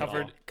 clown.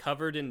 Clown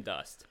covered in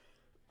dust.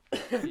 doll.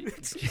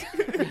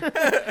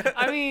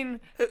 I mean,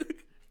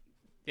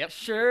 Yep.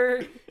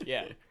 sure.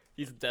 Yeah,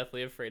 he's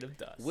definitely afraid of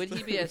dust. Would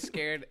he be as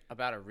scared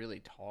about a really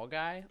tall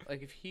guy?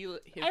 Like if he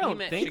I don't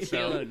met think Shaquille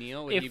so.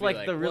 O'Neal, would he If be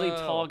like the really "Whoa,"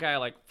 tall guy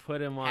like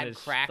put him on Had his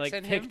cracks like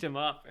in picked him? him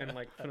up and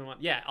like put him on.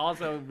 Yeah.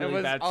 Also and really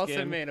was bad also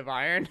skin. made of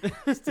iron?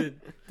 did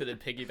a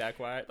piggyback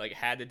ride? Like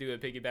had to do a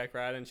piggyback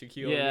ride on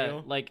Shaquille Yeah,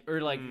 O'Neal? like or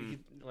like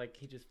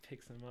he just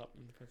picks him up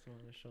and puts him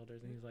on his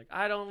shoulders and he's like,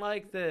 I don't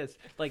like this.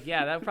 Like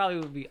yeah, that probably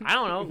would be. I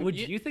don't know. Would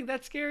you think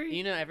that's scary?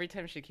 You know, every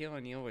time Shaquille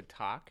O'Neal would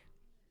talk,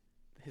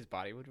 his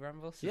body would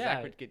rumble, so Yeah.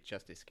 Zach would get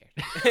just as scared.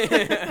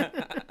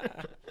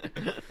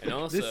 And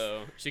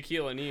also,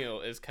 Shaquille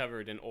O'Neal is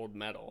covered in old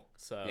metal,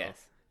 so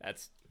Yes.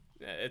 it's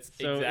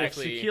So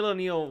exactly. if Shaquille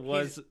O'Neal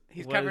was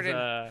he's covered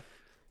in-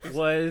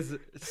 was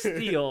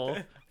steel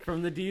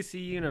from the DC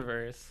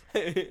universe,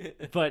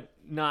 but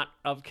not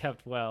upkept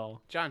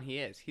well. John, he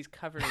is. He's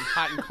covered in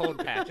hot and cold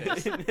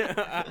patches.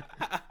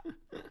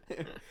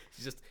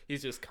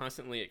 He's just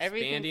constantly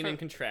expanding and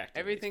contracting.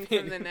 Everything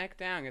from the neck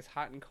down is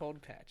hot and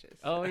cold patches.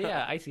 Oh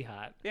yeah, icy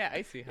hot. Yeah,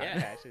 icy hot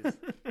patches.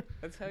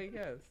 That's how he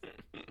goes.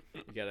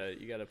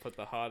 You gotta put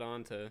the hot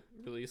on to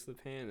release the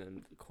pain and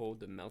the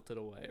cold to melt it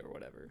away or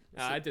whatever.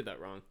 I did that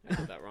wrong.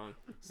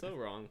 So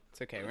wrong.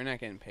 It's okay. We're not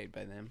getting paid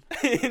by them.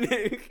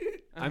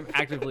 I'm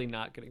actively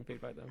not getting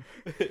paid by them.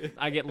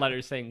 I get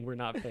letters saying we're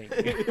not paying.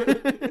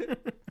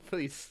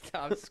 Please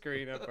stop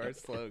screwing up our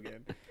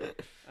slogan.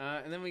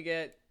 And then we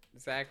get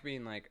Zach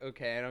being like,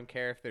 okay, I don't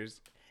care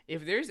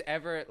if there's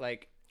ever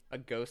like a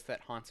ghost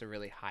that haunts a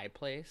really high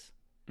place.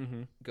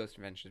 Mm-hmm. Ghost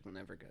Adventures will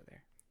never go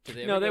there.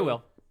 They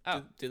will.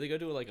 Oh, do they go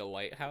to like a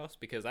lighthouse?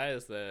 Because that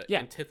is the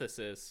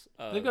antithesis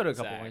of They go to a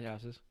Zach. couple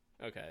lighthouses.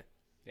 Okay.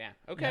 Yeah.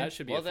 Okay. That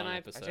should be a fun I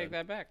episode. take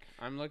that back.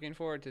 I'm looking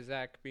forward to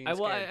Zach being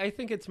scared. I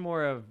think it's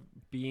more of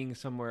being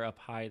somewhere up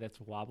high that's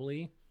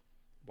wobbly.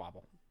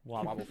 Wobble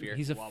fear.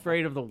 He's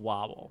afraid of the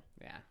wobble.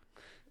 Yeah.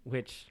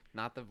 Which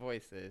not the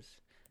voices.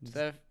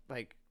 So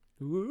like,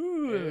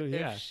 ooh, if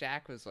yeah.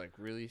 Shaq was like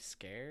really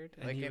scared,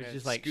 And like he in was a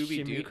just like Scooby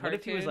Doo shimmy. What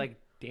if he was cartoon? like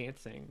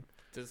dancing?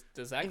 Does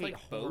Zach like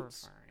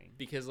boats? Horrifying.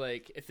 Because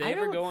like if they I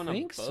ever don't go on a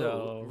think boat,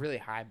 so. Really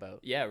high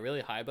boat, yeah,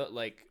 really high boat,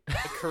 like a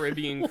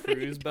Caribbean What are you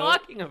cruise boat,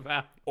 talking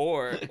about?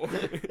 or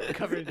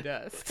covered in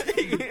dust.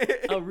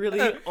 A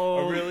really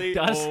old,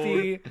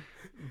 dusty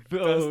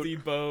boat. dusty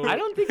boat. I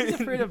don't think he's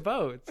afraid of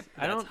boats.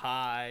 That's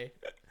high.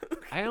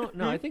 I don't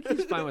know. I think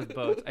he's fine with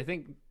boats. I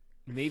think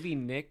maybe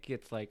Nick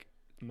gets like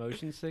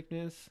motion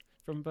sickness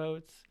from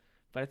boats,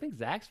 but I think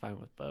Zach's fine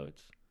with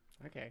boats.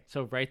 Okay.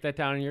 So write that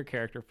down in your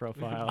character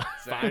profile.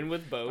 Fine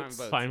with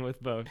boats. Fine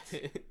with boats.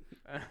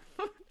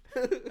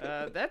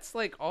 That's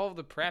like all of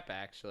the prep,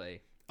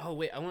 actually. Oh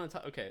wait, I want to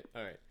talk. Okay,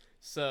 all right.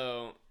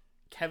 So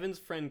Kevin's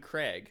friend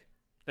Craig.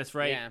 That's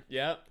right. Yeah.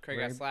 Yep. Craig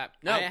got Right.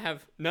 slapped.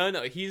 No,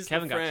 no. He's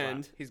Kevin the got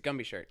friend. slapped. He's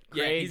Gumby Shirt.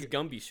 Yeah, Craig- he's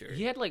Gumby Shirt.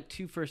 He had like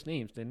 2 first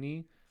names, didn't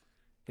he?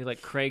 He had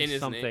like Craig In his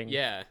something. name,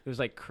 yeah. It was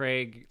like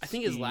Craig. I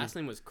think his Steve- last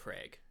name was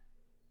Craig.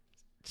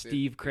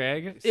 Steve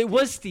Craig. Steve- It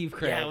was Steve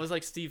Craig. Yeah, it was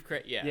like Steve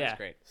Craig. Yeah, Yeah. That's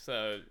great.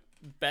 So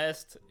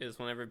best is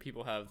whenever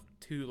people have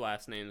 2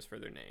 last names for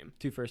their name,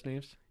 2 first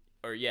names.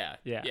 or yeah,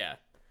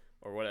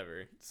 or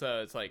whatever.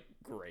 So it's like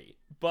great.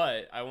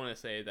 But I want to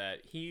say that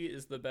he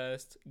is the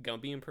best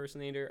Gumby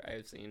impersonator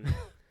I've seen.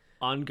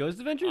 On Ghost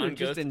Adventures or On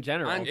just Ghost- in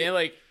general? And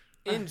like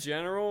in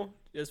general,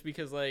 just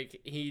because like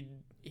he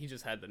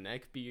just had the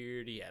neck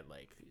beard. He had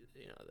like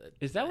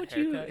Is that the what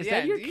you- haircut. is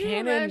that your do you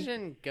canon?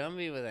 imagine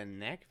Gumby with a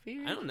neck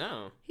beard? I don't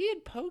know. He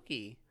had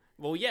Pokey.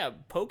 Well, yeah,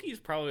 Pokey's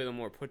probably the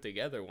more put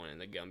together one in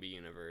the Gumby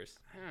universe.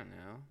 I don't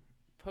know.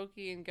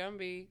 Pokey and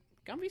Gumby.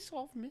 Gumby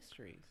solved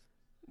mysteries.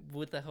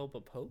 With the help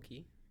of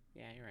Pokey.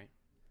 Yeah, you're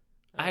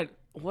right.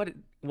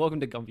 Welcome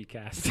to Gumby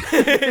Cast.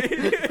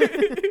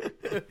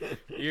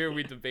 Here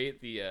we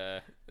debate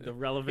the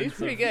relevance He's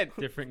pretty of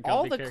good. different Gumby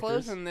All the characters.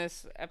 clothes in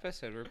this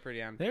episode were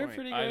pretty on They're point.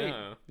 pretty I great.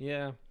 know.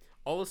 Yeah.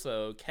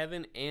 Also,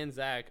 Kevin and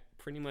Zach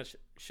pretty much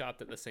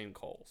shopped at the same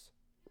Kohl's.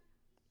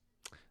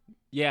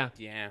 Yeah.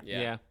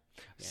 Yeah.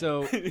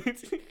 So,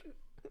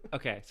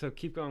 okay. So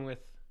keep going with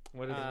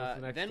what's the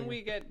next Then thing?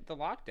 we get the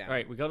lockdown. All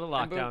right, we go to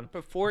And lockdown.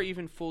 before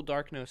even Full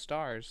Dark, No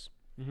Stars.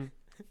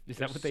 Is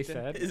that what they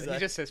said? He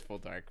just says Full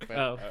Dark. But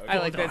Oh, I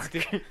like Full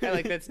that. I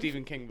like that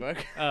Stephen King book.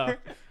 Oh.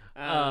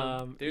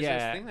 There's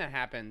yeah. this thing that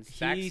happens.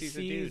 Zach sees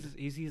a dude.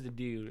 He sees a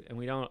dude, and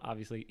we don't,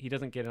 obviously, he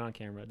doesn't get it on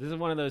camera. This is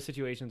one of those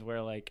situations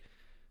where, like,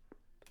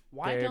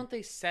 Why don't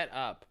they set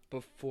up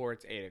before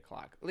it's 8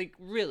 o'clock? Like,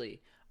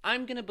 really?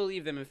 I'm going to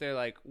believe them if they're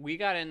like, we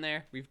got in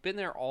there, we've been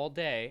there all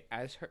day,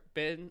 as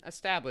been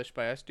established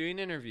by us doing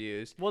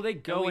interviews. well, they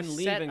go we and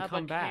leave set and up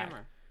come a back.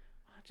 camera.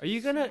 Are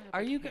you Just gonna? set up Are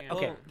a you? camera.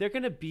 Okay, they're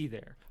gonna be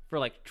there for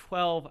like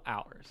 12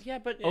 hours. Yeah,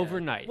 but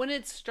overnight. When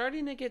it's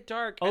starting to get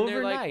dark, and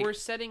they're like, Overnight. we're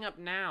setting up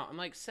now. I'm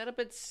like, set up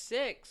at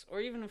 6 or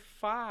even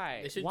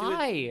 5. They should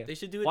Why? Do it, they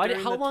should do it. Why?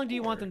 During How the long do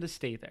you want tour. them to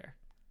stay there?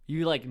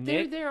 You like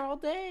They're Nick? there all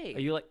day. Are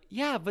you like?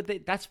 Yeah, but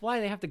that's why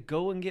they have to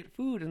go and get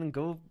food and then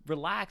go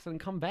relax and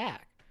come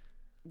back.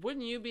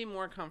 Wouldn't you be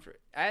more comfort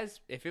as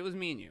if it was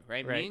me and you,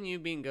 right? Right. Me and you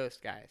being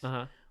ghost guys. Uh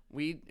huh.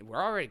 We're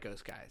already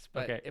ghost guys,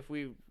 but Okay. if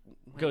we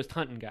Ghost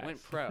hunting guys.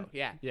 went pro,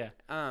 yeah. Yeah.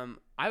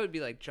 I would be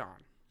like, John,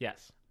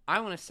 Yes.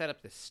 I want to set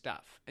up this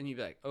stuff, and you'd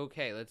be like,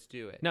 okay, let's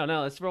do it. No.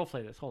 Let's role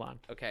play this. Hold on.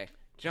 Okay,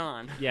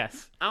 John,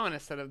 Yes. I want to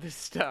set up this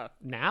stuff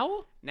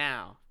Now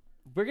now.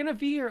 we're gonna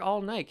be here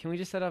all night. Can we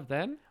just set up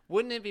then?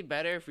 Wouldn't it be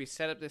better if we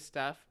set up this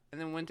stuff and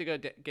then went to go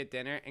get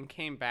dinner and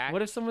came back?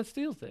 What if someone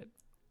steals it?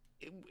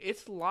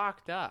 It's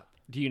locked up?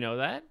 Do you know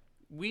that?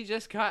 We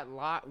just got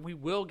locked. We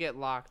will get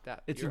locked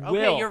up. It's You're- will.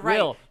 Okay, you're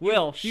right.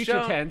 Will. You've Future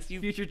shown- tense.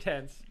 you've- Future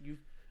tense. You've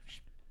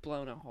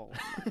blown a hole.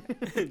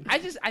 I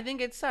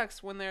think it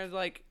sucks when there's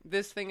like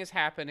this thing is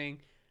happening,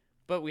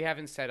 but we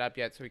haven't set up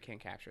yet, so we can't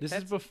capture it. This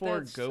is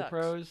before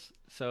GoPros,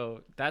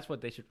 so that's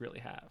what they should really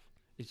have.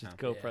 It's just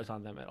GoPros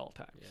on them at all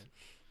times. Yeah.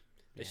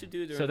 They should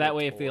do it. So during that the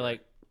way, if tour.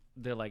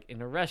 they're like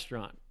in a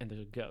restaurant and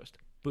there's a ghost,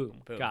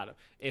 boom, Boom. got him.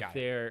 If Got it.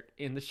 they're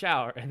in the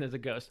shower and there's a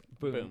ghost,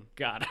 boom, Boom.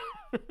 got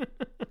him.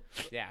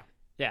 Yeah.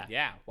 Yeah.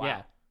 Yeah.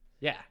 Wow.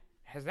 Yeah.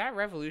 has that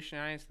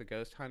revolutionized the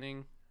ghost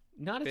hunting?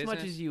 Not as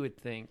much as you would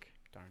think.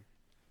 Darn.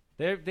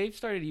 They've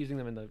started using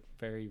them in the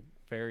very,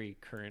 very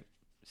current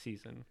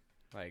season.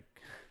 Like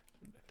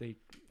they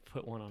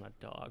put one on a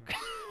dog.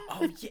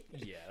 Oh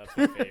yeah, that's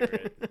my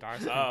favorite.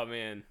 Oh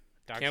man.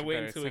 Can't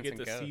wait until we get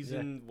to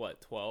season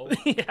 12?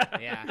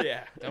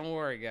 Yeah. Don't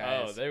worry,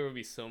 guys. Oh, there will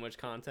be so much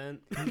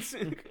content.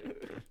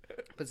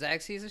 But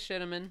Zach sees a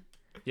shitterman.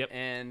 Yep.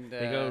 And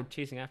they go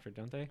chasing after it,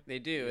 don't they? They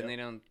do, and they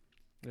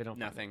don't.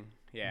 Nothing.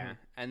 Yeah. Mm-hmm.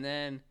 And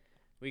then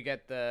we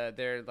get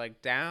they're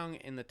like down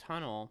in the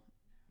tunnel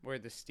where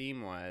the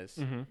steam was,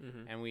 and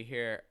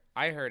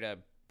I heard a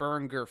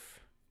burngurf.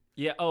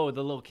 Yeah. Oh,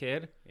 the little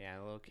kid. Yeah,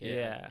 the little kid.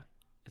 Yeah.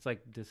 It's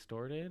like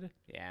distorted.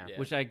 Yeah.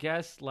 Which I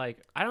guess, like,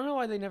 I don't know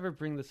why they never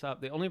bring this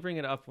up. They only bring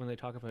it up when they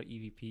talk about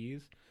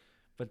EVPs,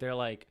 but they're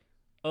like,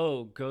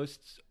 oh,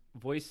 ghosts'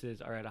 voices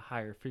are at a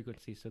higher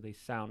frequency, so they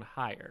sound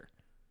higher.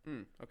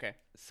 Okay.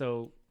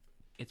 So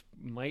it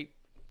might,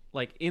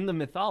 like, in the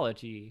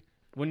mythology,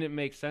 wouldn't it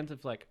make sense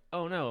if, like,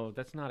 oh no,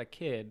 that's not a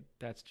kid,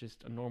 that's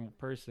just a normal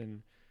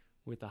person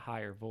with a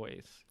higher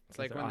voice. It's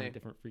like when on a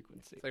different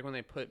frequency. It's like when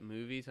they put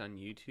movies on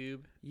YouTube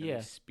and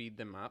they speed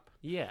them up.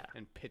 Yeah.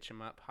 And pitch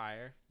them up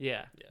higher.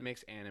 Yeah. It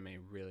makes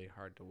anime really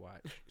hard to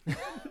watch.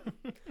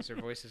 Because their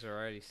voices are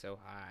already so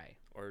high.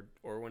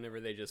 Or whenever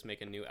they just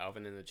make a new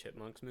Alvin and the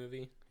Chipmunks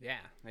movie. Yeah.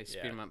 They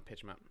speed them up,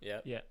 pitch them up. Yeah.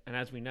 Yeah. And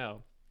as we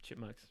know,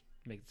 chipmunks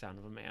make the sound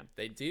of a man.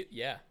 They do.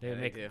 Yeah. They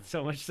make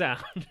so much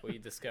sound. We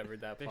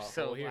discovered that. They're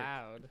so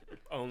loud.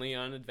 Only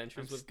on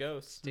Adventures with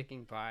Ghosts.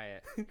 Sticking by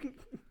it.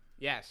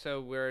 Yeah, so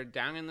we're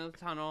down in the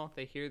tunnel.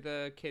 They hear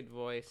the kid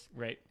voice.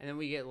 Right. And then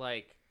we get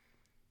like...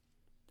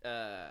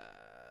 and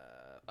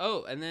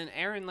then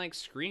Aaron like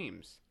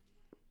screams.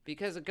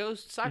 Because a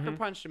ghost sucker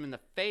punched him in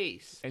the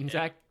face. And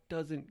Zach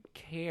doesn't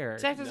care.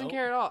 Zach doesn't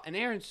care at all. And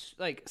Aaron's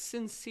like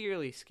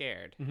sincerely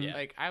scared. Yeah.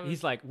 Like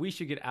He's like, we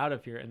should get out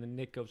of here. And then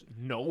Nick goes,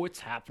 no, it's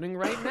happening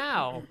right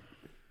now.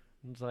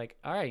 And it's like,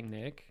 all right,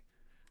 Nick.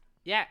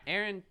 Yeah,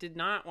 Aaron did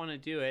not want to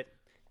do it.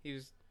 He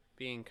was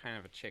being kind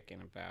of a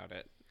chicken about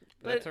it.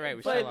 But that's all right.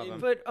 We still love him.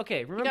 But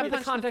okay, remember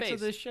the context of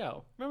this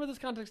show.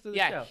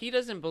 Yeah, he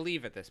doesn't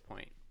believe at this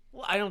point.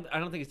 Well, I don't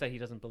think it's that he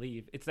doesn't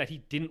believe. It's that he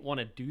didn't want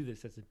to do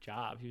this as a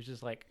job. He was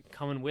just like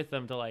coming with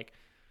them to like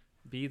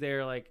be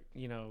their like,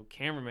 you know,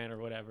 cameraman or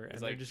whatever. And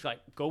they're just like,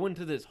 go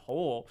into this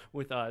hole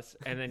with us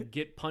and then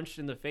get punched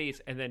in the face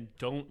and then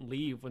don't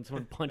leave when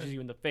someone punches you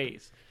in the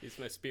face. He's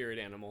my spirit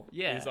animal.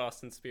 Yeah. He's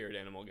Austin's spirit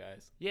animal,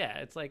 guys. Yeah,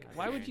 it's like,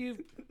 why would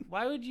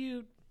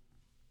you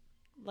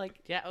like,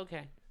 yeah,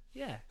 okay.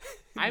 Yeah.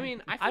 I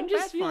mean, I'm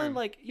just feeling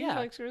like, He's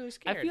like really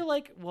scared. I feel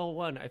like,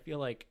 I feel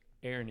like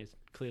Aaron is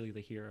clearly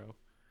the hero.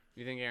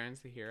 You think Aaron's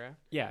the hero?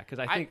 Yeah, because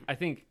I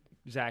think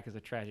Zach is a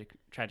tragic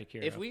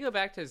hero. If we go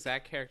back to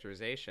Zach's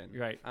characterization,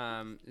 right?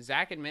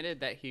 Zach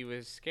admitted that he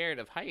was scared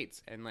of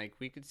heights, and like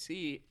we could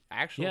see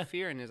actual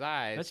fear in his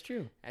eyes. That's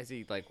true. As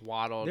he like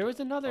waddled. There was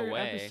another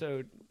away.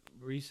 episode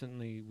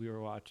recently we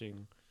were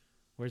watching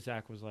where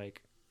Zach was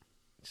like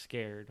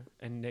scared,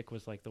 and Nick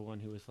was like the one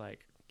who was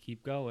like,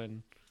 "Keep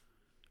going."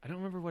 I don't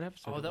remember what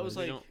episode. Oh, that was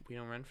like we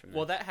don't run from that.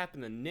 Well, that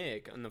happened to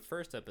Nick on the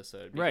first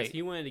episode because right.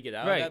 he wanted to get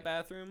out of that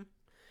bathroom.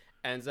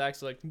 And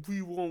Zach's like,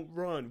 we won't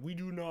run. We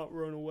do not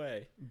run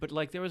away. But,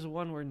 like, there was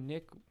one where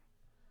Nick...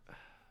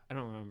 I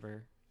don't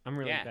remember. I'm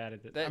really bad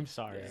at this. I'm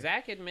sorry.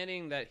 Zach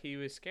admitting that he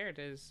was scared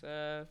is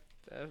a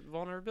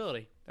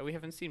vulnerability that we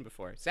haven't seen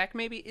before. Zach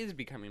maybe is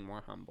becoming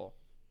more humble.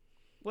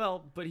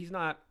 Well, but he's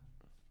not...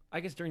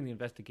 I guess during the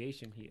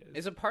investigation he is.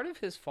 Is a part of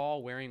his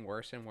fall wearing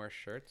worse and worse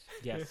shirts?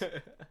 Yes.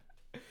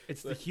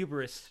 It's the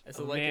hubris of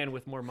a man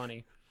with more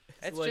money.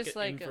 It's like just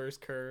like inverse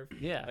curve.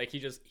 Yeah. Like he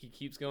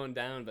keeps going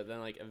down, but then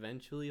like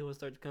eventually he'll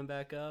start to come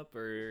back up.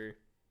 Or,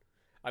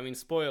 I mean,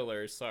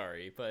 spoilers.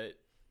 Sorry, but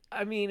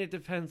I mean it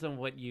depends on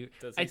what you.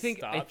 Does he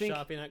stop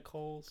shopping at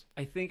Kohl's?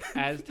 I think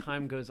as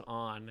time goes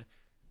on,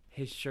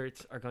 his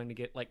shirts are going to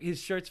get like his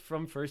shirts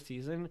from first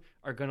season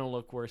are going to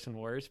look worse and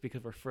worse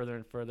because we're further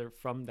and further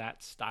from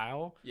that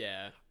style.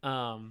 Yeah.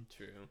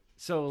 True.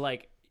 So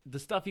like. The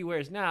stuff he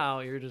wears now,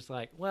 you're just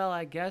like, well,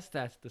 I guess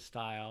that's the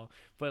style.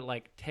 But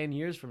like 10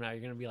 years from now, you're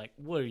going to be like,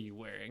 what are you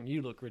wearing?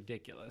 You look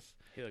ridiculous.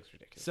 He looks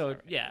ridiculous. So,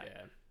 yeah.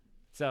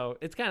 So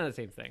it's kind of the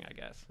same thing, I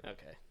guess.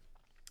 Okay.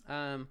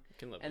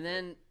 And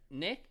then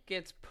Nick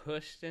gets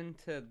pushed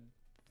into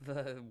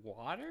the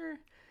water,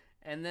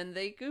 and then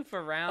they goof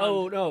around.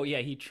 Oh, no.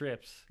 Yeah, he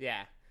trips.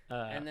 Yeah.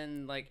 And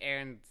then, like,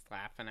 Aaron's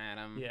laughing at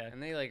him. Yeah. And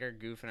they, like, are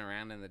goofing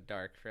around in the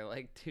dark for,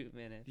 like, 2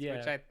 minutes. Yeah.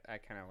 Which I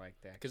kind of like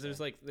that. Because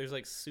there's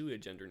like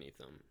sewage underneath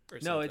them or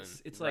no,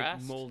 something. it's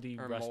like moldy,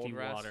 rusty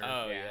water.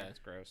 Oh, yeah. It's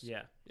gross.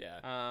 Yeah.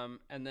 Yeah.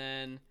 And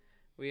then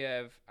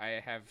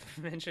I have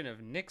mention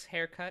of Nick's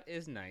haircut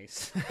is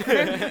nice.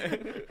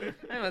 I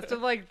must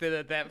have liked it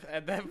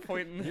at that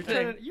point in the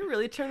thing. You're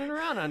really turning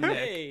around on Nick.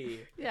 Hey.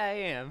 Yeah, I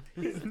am.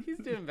 He's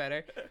doing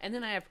better. And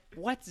then I have,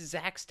 what's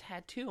Zach's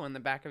tattoo on the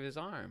back of his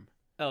arm?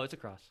 Oh, it's a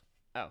cross.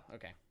 Oh,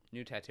 okay.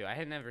 New tattoo. I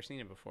had never seen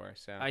it before,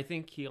 so... I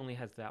think he only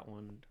has that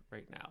one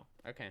right now.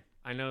 Okay.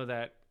 I know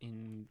that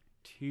in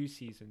 2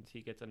 seasons,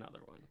 he gets another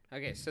one.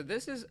 Okay, so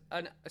this is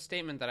a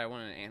statement that I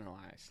want to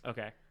analyze.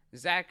 Okay.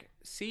 Zach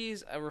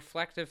sees a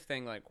reflective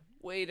thing like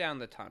way down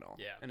the tunnel.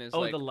 Yeah. And is Oh,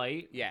 like, the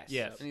light? Yes.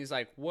 Yes. And he's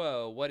like,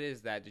 whoa, what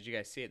is that? Did you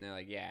guys see it? And they're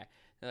like, yeah.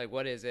 They're like,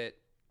 what is it?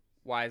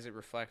 Why is it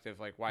reflective?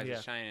 Like, why is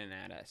it shining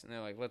at us? And they're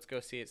like, let's go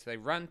see it. So they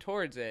run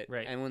towards it.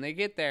 Right. And when they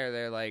get there,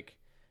 they're like,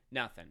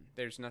 nothing.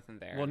 There's nothing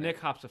there. Well, and Nick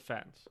hops a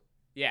fence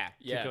Yeah.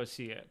 to go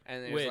see it.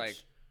 And there's Which, like,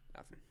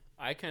 nothing.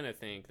 I kind of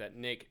think that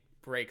Nick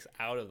breaks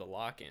out of the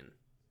lock-in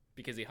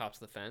because he hops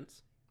the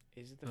fence.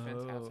 Is it the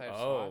fence outside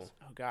of Oh. Sloss?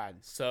 Oh, God.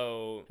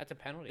 So That's a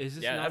penalty. Is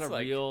this Yeah, not a that's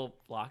like- real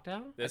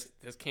lockdown? this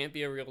can't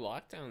be a real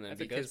lockdown then That's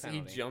a because ghost he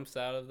penalty. jumps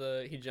out of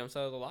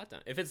the lockdown.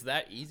 If it's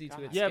that easy to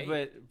God. escape. Yeah,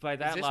 but by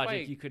that this logic, why-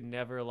 you could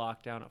never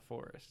lock down a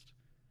forest.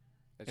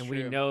 That's And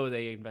true. we know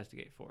they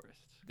investigate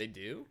forests. They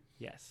do?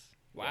 Yes.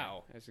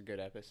 Wow. That's a good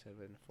episode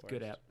in the forest.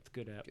 Good app. It's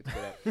good app.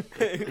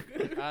 It's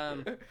good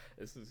app.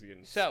 This is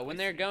getting So when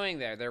they're going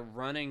there, they're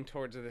running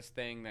towards this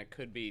thing that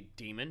could be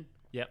demon,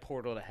 Yep.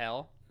 portal to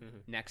hell, Mm-hmm.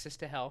 nexus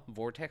to hell,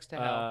 vortex to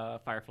hell,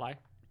 Firefly.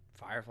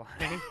 firefly,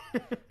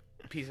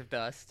 piece of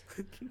dust.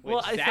 Well,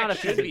 which it's Zach not a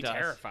should piece of be dust.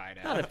 terrified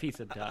Not a of. piece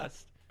of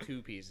dust.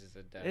 2 pieces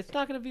of dust. It's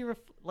not going to be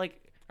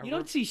like A you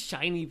don't see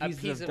shiny a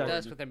pieces piece of of dust.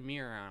 dust with a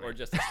mirror on it. Or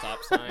just a stop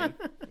sign.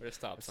 Or a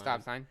stop a sign.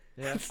 stop sign.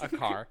 Yeah. A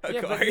car. A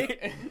Yeah, car.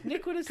 but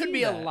Nick would have Could seen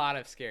be that. a lot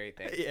of scary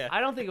things. Yeah.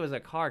 I don't think it was a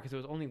car because it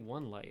was only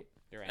one light.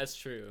 You're right. That's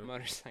true. A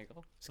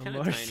motorcycle. It's A kind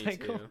of tiny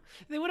motorcycle. too.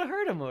 They would have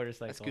heard a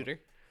motorcycle. A scooter.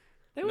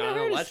 They would Not have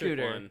an heard a electric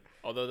scooter. one.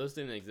 Although those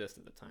didn't exist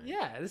at the time.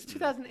 Yeah, this is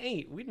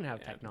 2008. We didn't have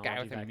Yeah. technology Guy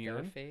with a back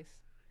mirror then. face.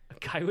 A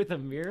guy with a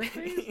mirror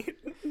face?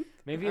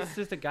 Maybe it's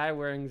just a guy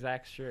wearing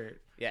Zach's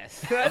shirt. Yes.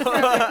 That's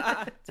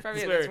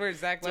That's where- where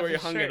Zach that's left where you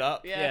his hung shirt. it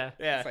up. Yeah.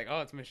 Yeah. It's like, oh,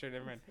 it's my shirt.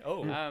 Never mind.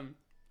 Oh.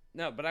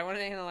 No, but I want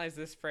to analyze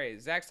this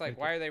phrase. Zach's like,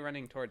 why are they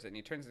running towards it? And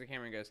he turns to the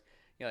camera and goes,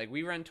 yeah, like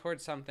we run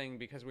towards something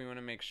because we want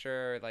to make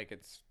sure like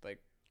it's like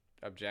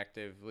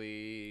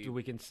objectively.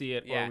 We can see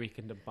it Yeah. or we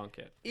can debunk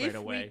it If right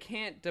away. we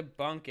can't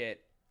debunk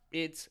it,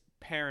 it's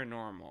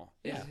paranormal.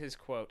 Yeah. Is his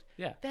quote.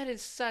 Yeah. That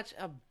is such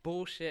a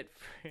bullshit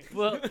phrase.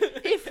 Well,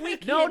 if we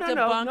can't No, no,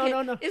 no, debunk no, it,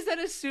 no, no. is that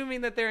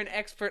assuming that they're an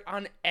expert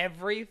on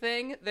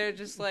everything? They're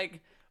just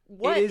like,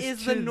 what is is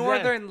to the them.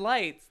 Northern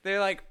Lights? They're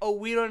like, oh,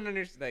 we don't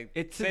understand. Like,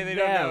 It's to say they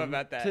them, don't know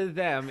about that. To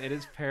them, it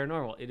is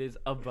paranormal. It is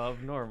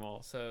above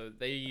normal. So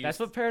they used That's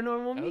what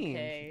paranormal means.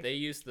 Okay. they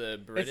used the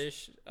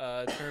British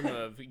term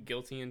of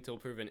guilty until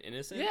proven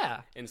innocent.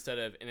 Yeah. Instead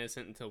of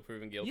innocent until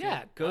proven guilty.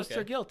 Yeah, ghosts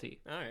Okay. are guilty.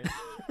 All right.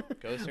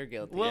 Ghosts are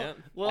guilty. Well, Yeah.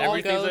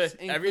 well, ghosts,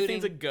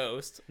 everything's a including-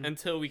 ghost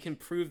until we can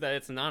prove that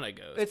it's not a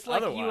ghost. it's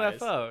like Otherwise,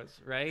 UFOs,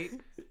 right?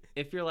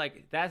 If you're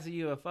like, that's a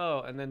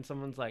UFO, and then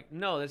someone's like,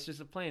 no, that's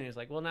just a plane. It's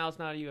like, well, now it's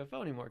not a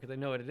UFO anymore because I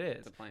know what it is.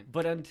 It's a plane.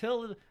 But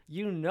until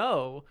you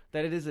know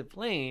that it is a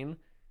plane,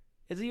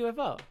 it's a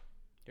UFO.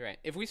 You're right.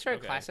 If we start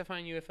Okay.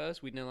 classifying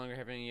UFOs, we'd no longer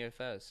have any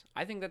UFOs.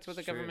 I think that's what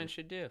the It's true. government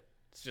should do.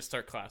 Let's just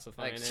start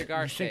classifying Like it.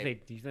 cigar You think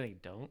shape. do you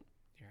think they don't?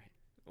 You're right.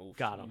 Oh,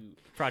 Got 'em.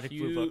 shoot. Project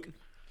Blue Book. Shoot.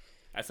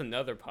 That's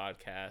another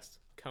podcast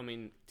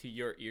coming to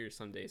your ears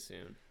someday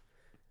soon.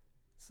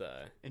 It's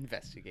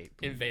Investigate.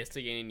 please.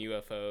 investigating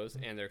UFOs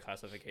and their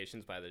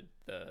classifications by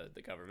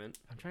the government.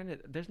 I'm trying to.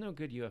 There's no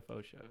good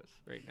UFO shows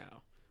right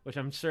now, which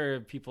I'm sure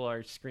people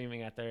are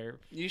screaming at their.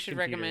 You should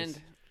computers.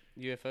 recommend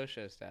UFO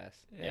shows to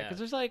us. Yeah, Yeah. because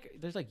there's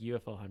like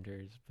UFO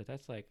hunters, but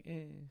that's like.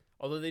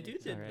 Although they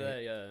It's did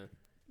alright.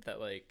 that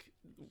like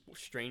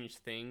strange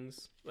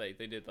things, like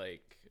they did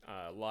like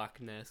Loch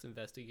Ness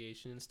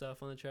investigation and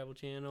stuff on the Travel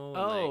Channel. And,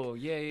 Oh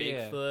like, yeah,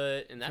 yeah.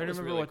 Bigfoot, and I'm that trying to was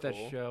remember really what cool.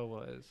 that show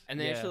was. And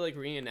they Yeah. actually like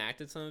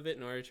reenacted some of it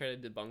in order to try to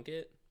debunk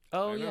it.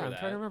 Oh I yeah, remember I'm trying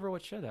to that. remember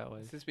what show that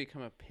was. Does this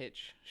become a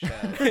pitch show?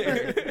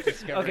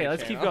 Okay,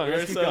 let's keep going. We're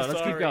Let's keep so going.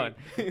 Let's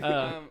keep sorry.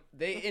 going.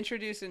 They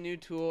introduce a new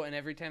tool, and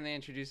every time they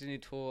introduce a new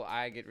tool,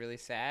 I get really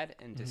sad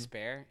and Mm-hmm.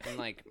 despair and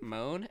like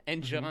moan.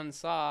 And John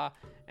saw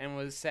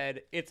and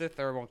said, "It's a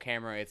thermal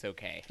camera. It's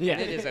okay. Yeah.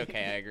 And it is okay.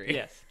 I agree."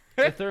 Yes.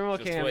 The thermal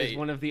Just cam is wait.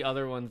 one of the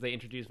other ones they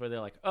introduced where they're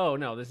like, "Oh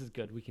no, this is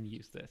good. We can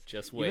use this."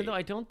 Just wait. Even though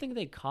I don't think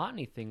they caught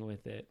anything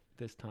with it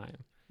this time.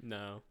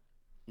 No.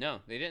 No,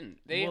 they didn't.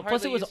 They Well,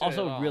 plus, it hardly was used at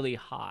also all. really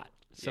hot,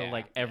 so Yeah,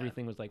 like yeah.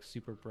 everything was like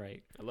super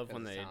bright. I love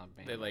when Because they it's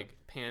Alabama. they like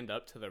panned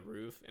up to the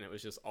roof and it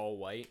was just all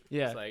white.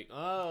 Yeah. It's like,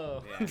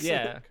 oh. Yeah.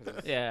 Yeah, 'Cause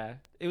it's- yeah.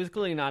 It was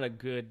clearly not a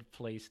good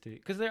place to,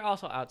 because they're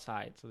also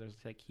outside, so there's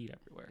like heat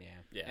everywhere. Yeah.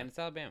 Yeah. And it's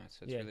Alabama,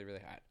 so it's Yeah. really, really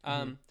hot.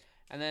 Mhm.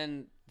 And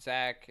then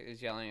Zach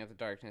is yelling at the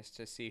darkness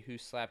to see who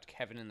slapped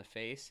Kevin in the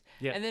face.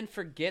 Yeah. And then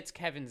forgets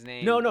Kevin's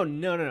name. No.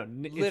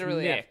 It's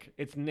Literally Nick.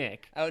 It's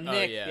Nick. Oh,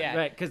 Nick. yeah. yeah.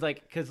 Right, because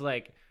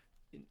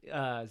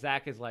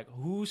Zach is like,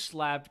 who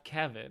slapped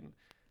Kevin?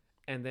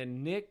 And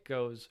then Nick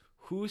goes,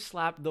 who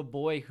slapped the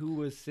boy who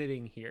was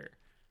sitting here?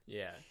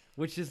 Yeah.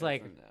 Which is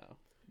like, No.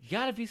 you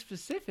gotta be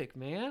specific,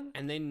 man.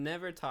 And they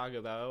never talk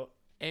about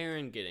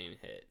Aaron getting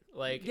hit.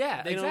 Like,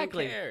 Yeah, they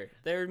exactly. don't care.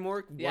 They're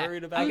more Yeah.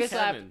 worried I about guess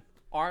Kevin.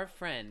 Our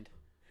friend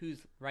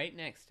who's right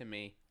next to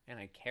me and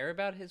I care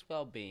about his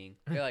well-being.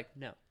 They're like,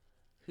 no.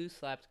 Who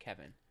slapped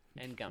Kevin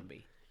and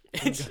Gumby?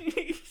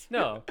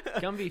 No,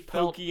 Gumby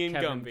felt Pokey and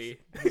Kevin's Gumby.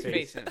 His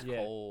face is Yeah.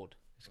 cold.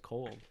 It's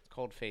cold. It's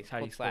cold face. How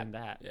do you Cold slap.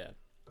 explain that? Yeah.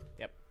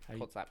 Yep. How do you-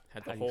 Cold slap.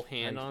 Had How the do you- whole how do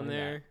you hand on explain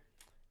there.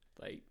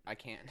 Like I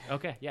can't.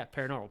 Okay, yeah,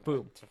 paranormal.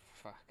 Boom.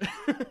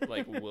 Fuck.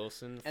 like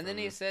Wilson. And then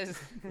he says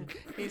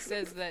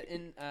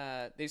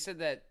that they said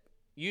that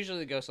usually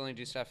the ghosts only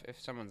do stuff if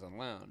someone's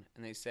alone.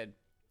 And they said,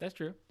 That's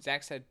true.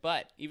 Zach said,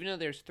 but even though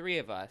there's 3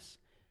 of us,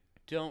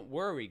 don't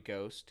worry,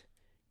 ghost.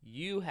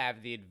 You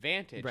have the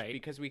advantage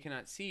because we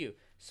cannot see you.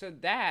 So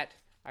that,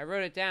 I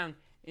wrote it down,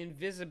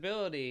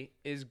 invisibility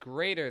is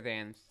greater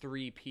than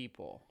 3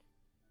 people.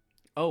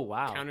 Oh,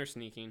 wow. counter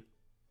sneaking.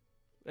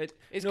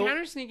 Is no,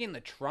 counter sneaking the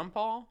trump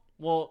all?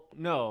 Well,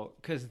 no,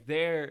 because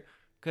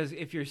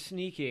if you're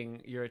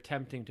sneaking, you're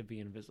attempting to be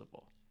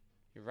invisible.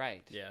 You're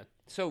right. Yeah.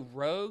 So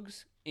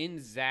rogues in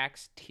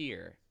Zach's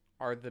tier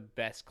are the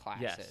best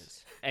classes.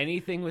 Yes.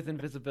 Anything with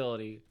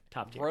invisibility,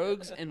 top tier.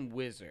 Rogues and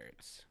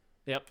wizards.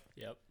 Yep.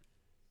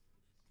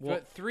 Well,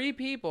 but 3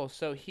 people,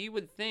 so he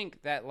would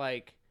think that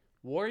like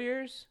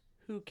warriors,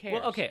 who cares?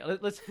 Well, okay,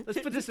 let's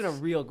put this in a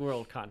real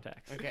world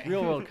context. Okay.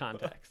 Real world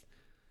context.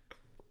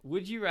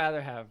 Would you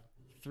rather have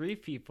 3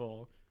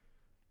 people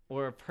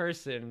or a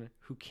person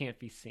who can't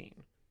be seen?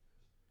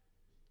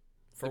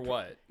 For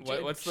what?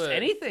 What's Just the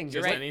anything?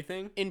 Just Right.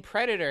 anything? In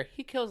Predator,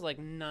 he kills like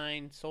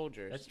 9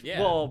 soldiers. Yeah.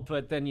 Well,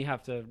 but then you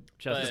have to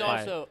justify.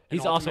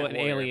 He's also an an ultimate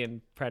warrior.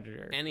 alien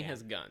predator, And he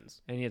has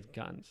guns. and he has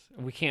guns.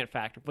 And we can't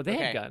factor, but they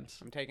Okay, had guns.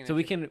 I'm taking So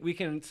it. we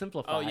can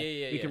simplify. Oh,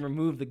 yeah, We can yeah.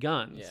 remove the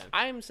guns. Yeah.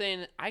 I'm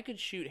saying I could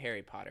shoot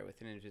Harry Potter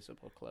with an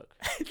invisible cloak.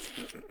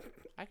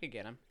 I could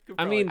get him.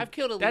 I mean, I've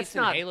killed that's Elise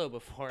in not- Halo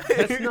before.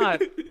 That's not.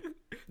 The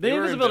They were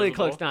invisibility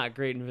invisible. cloak's not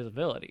great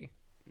invisibility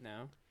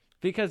No,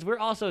 because we're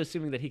also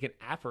assuming that he can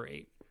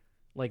apparate.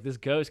 Like this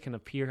ghost can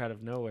appear out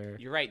of nowhere.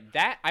 you're right.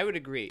 That I would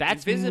agree.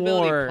 That's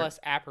Invisibility more- plus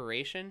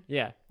apparition.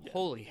 Yeah,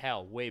 Holy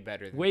hell, way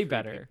better than way 3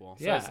 better. people.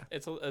 So Yeah,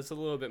 it's a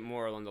little bit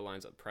more along the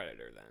lines of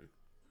Predator then.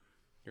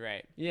 You're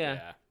right.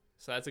 yeah.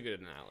 So that's a good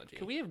analogy.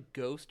 Could we have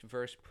Ghost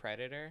versus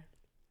Predator?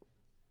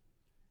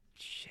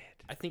 Shit.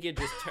 I think it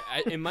just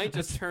it might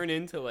just turn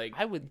into like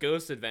I would-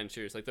 Ghost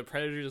Adventures. Like the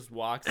Predator just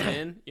walks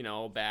in,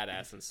 all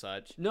badass and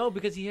such. No,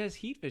 because he has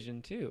heat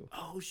vision too,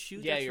 Oh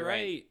shoot, Yeah, that's you're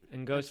right.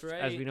 and ghosts, That's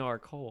as right. we know, are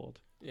cold.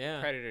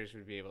 Yeah. Predators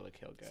would be able to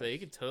kill ghosts. So you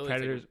could totally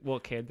Predators. Well,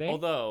 can they?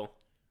 Although,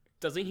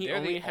 doesn't he They're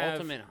only the have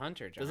ultimate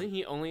hunter, John. Doesn't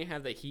he only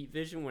have the heat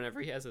vision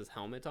whenever he has his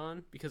helmet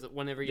on? Because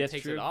whenever he That's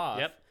takes true. it off,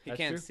 Yep. He That's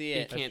can't true. see he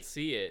it. can't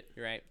see it.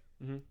 You're right.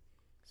 Mhm.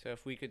 So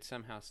if we could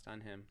somehow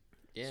stun him.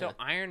 Yeah. So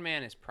Iron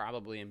Man is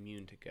probably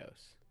immune to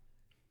ghosts.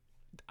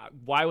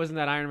 Why wasn't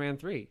that Iron Man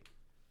 3?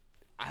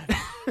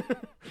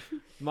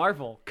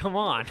 Marvel, come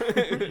on.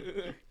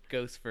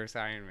 Ghost versus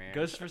Iron Man.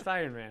 Ghost versus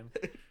Iron Man.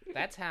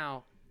 That's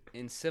how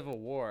in Civil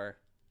War,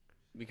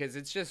 because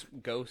it's just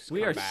ghosts. We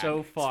come are back.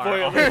 so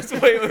far. off.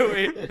 Spoilers!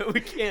 wait.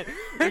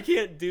 We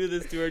can't do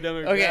this to our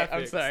demographics. Okay,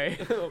 I'm sorry.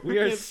 We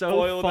are can't so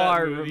spoil that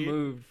far movie.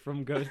 removed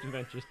from Ghost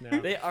Adventures now.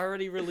 They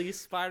already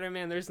released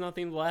Spider-Man. There's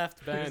nothing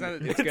left, Ben.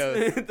 It's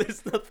ghosts.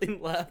 There's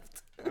nothing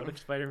left. What if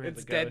Spider-Man's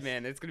It's a ghost? Dead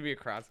Man. It's gonna be a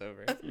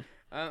crossover.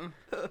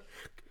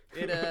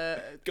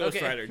 Ghost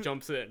okay. Rider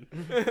jumps in.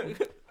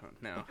 Oh,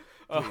 no,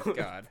 please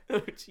God. Oh,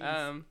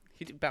 jeez.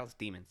 He battles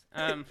demons.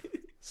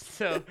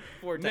 So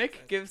Vortex.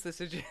 Nick gives the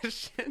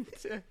suggestion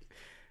to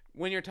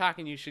when you're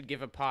talking, you should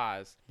give a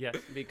pause Yes.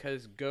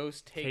 because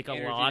ghosts take A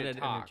energy lot to of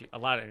talk. energy. A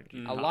lot of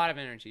energy. A lot of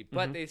energy.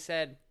 But Mhm. they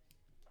said,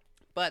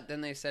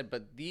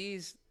 but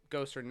these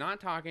ghosts are not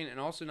talking and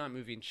also not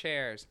moving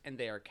chairs, and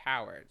they are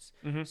cowards.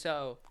 Mhm.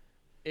 So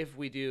if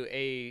we do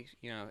A,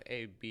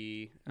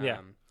 B,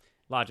 Yeah.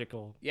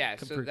 Logical. yeah.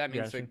 So that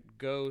means progression.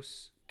 the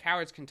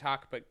cowards can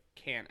talk but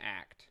can't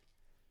act.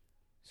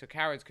 So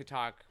cowards could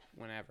talk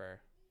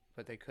whenever,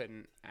 but they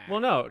couldn't act. Well,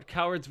 no.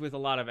 Cowards with a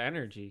lot of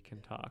energy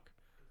can talk.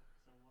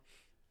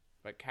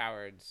 But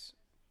cowards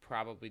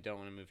probably don't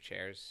want to move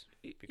chairs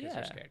because Yeah.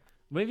 they're scared.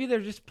 Maybe they're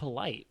just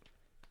polite.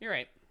 You're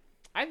right.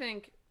 I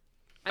think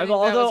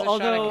Although- that was a shot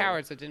although- at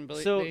cowards that didn't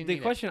believe. So they didn't the need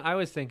it. question I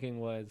was thinking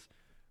was,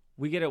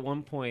 we get at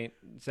one point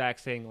Zach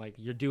saying like,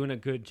 "You're doing a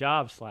good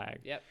job,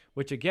 Slag." Yep.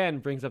 Which again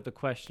brings up the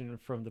question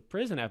from the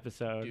prison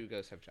episode: Do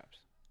ghosts have jobs?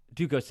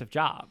 Do ghosts have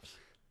jobs?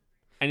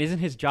 And isn't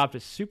his job to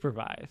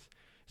supervise?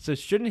 So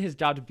shouldn't his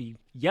job be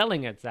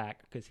yelling at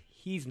Zach because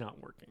he's not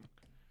working?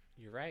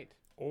 You're right.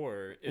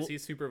 Or is he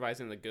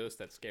supervising the ghost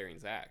that's scaring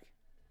Zach?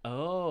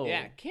 Oh,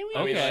 Yeah. Can we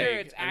Okay. make sure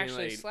Like, it's I mean,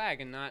 actually like-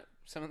 Slag and not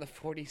some of the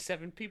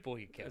 47 people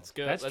he killed? Let's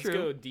go. That's let's true.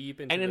 go deep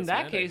into. And in this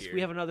that meta case, here.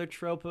 we have another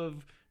trope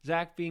of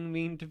Zach being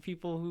mean to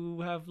people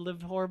who have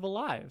lived horrible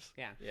lives.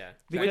 Yeah. Yeah,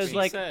 Because, Which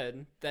like- he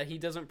said that he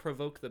doesn't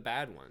provoke the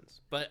bad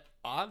ones, but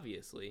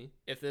obviously,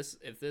 if this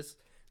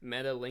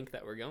meta link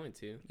that we're going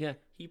to, Yeah,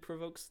 he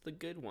provokes the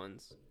good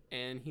ones,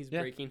 and he's Yeah.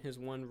 breaking his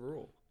one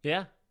rule.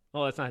 yeah.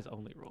 Well, that's not his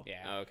only rule.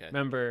 Yeah. Oh, okay,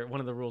 Remember, one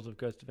of the rules of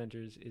Ghost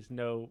Adventures is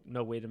no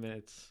wait a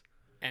minutes,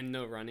 and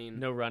no running.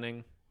 no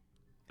running.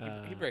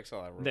 He breaks a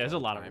lot of rules. there's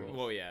all a lot the of time. rules.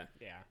 Well, yeah.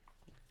 Yeah.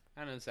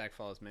 I know Zach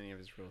follows many of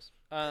his rules.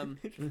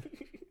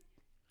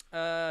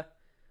 I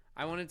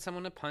wanted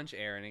someone to punch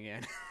Aaron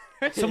again.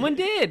 Someone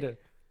did.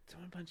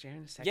 Someone punched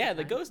Aaron a second Yeah, time?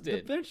 the ghost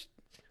did.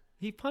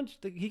 He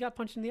got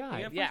punched in the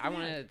eye. Yeah, I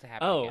wanted it to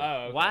happen Oh, again.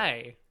 okay.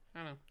 why? I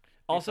don't know.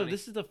 Also, funny.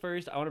 this is the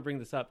first. I want to bring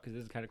this up because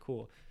this is kind of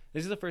cool.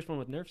 This is the first one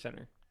with Nerve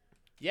Center.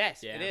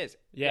 Yes, Yeah. it is.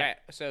 Yeah.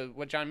 So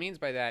what John means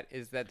by that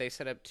is that they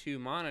set up 2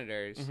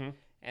 monitors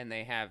and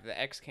they have the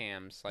X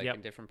cams like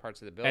in different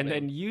parts of the building. And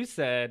then you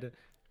said,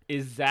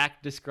 "Is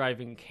Zach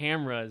describing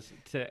cameras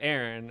to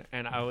Aaron?"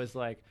 And I was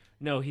like,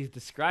 "No, he's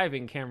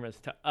describing cameras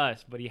to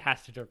us, but he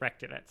has to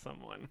direct it at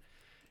someone."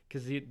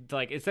 Because he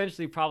like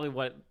essentially probably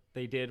what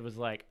they did was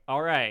like,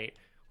 "All right,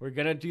 we're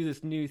gonna do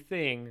this new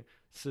thing,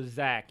 so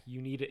Zach,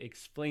 you need to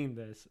explain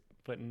this,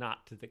 but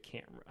not to the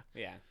camera."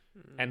 yeah.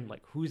 And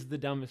like, who's the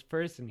dumbest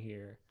person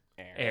here?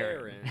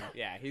 Aaron.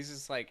 Yeah, he's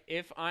just like,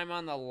 if I'm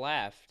on the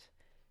left,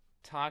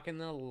 talking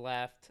the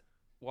left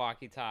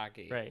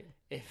walkie-talkie. Right.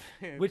 If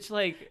Which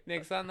like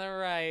Nick's on the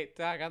right,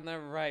 talk on the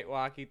right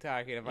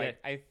walkie-talkie. And I'm like,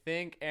 I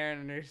think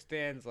Aaron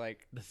understands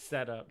like the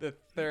setup. the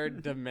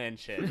third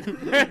dimension.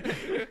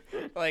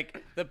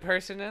 Like the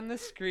person on the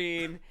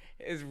screen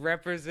is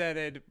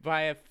represented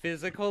by a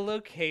physical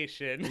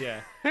location.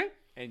 Yeah.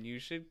 And you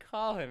should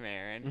call him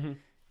Aaron. Mhm.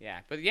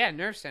 Yeah, but yeah,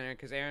 Nerve Center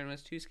because Aaron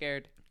was too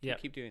scared to Yep.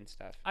 keep doing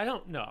stuff. I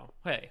don't know.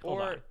 Hey, hold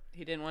Or on.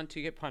 he didn't want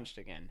to get punched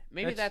again.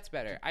 Maybe that's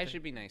better. I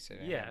should be nicer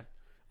to Yeah. him.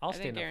 I'll I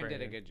think stand up Aaron for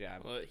did a Aaron. good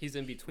job. Well, he's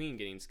in between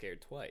getting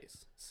scared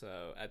twice.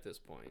 So at this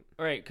point,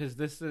 All right, because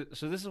this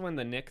is when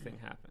the Nick thing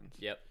happens.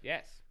 yep.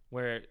 Yes.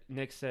 Where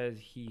Nick says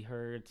he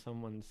heard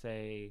someone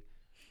say,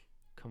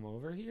 "Come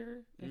over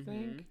here," I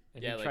think,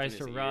 and Yeah, he like tries in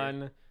to his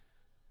run.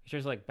 He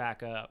tries to like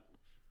back up,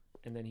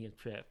 and then he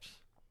trips,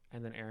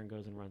 and then Aaron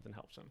goes and runs and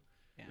helps him,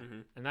 Yeah.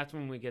 Mm-hmm. and that's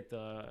when we get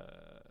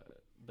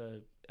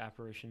the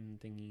apparition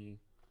thingy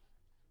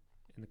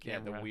in the Yeah,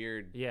 camera. the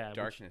weird which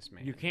darkness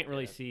man. you can't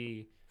really Yeah.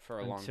 see for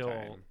a long until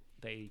time.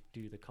 they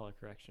do the color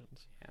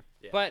corrections.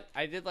 Yeah. But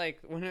I did like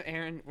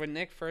when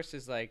Nick first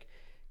is like,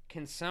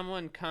 "Can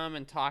someone come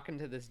and talk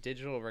into this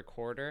digital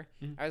recorder?"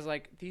 Mhm. I was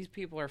like, "These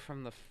people are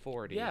from the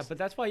 40s." Yeah, but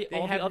that's why they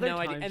all have the other no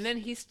times. idea. And then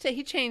he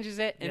changes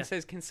it and Yeah.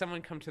 says, "Can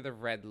someone come to the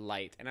red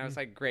light?" And I was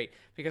like, "Great,"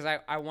 because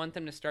I want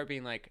them to start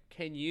being like,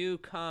 "Can you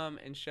come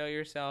and show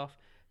yourself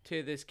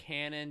to this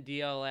Canon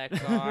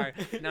DLXR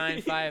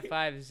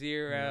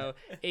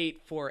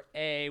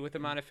 955084A with a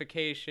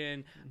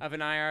modification of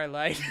an IR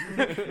light,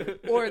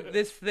 or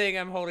this thing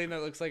I'm holding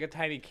that looks like a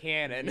tiny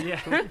cannon." yeah.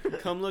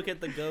 Come look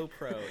at the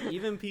GoPro.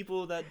 Even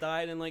people that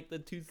died in like the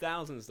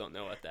 2000s don't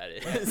know what that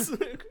is.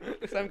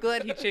 So I'm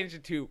glad he changed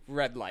it to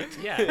red light.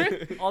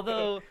 Yeah.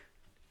 Although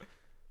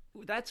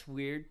that's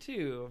weird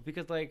too,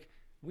 because like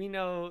we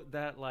know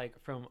that like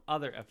from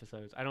other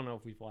episodes, I don't know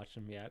if we've watched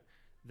them yet,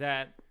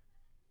 that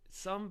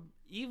some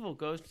evil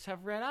ghosts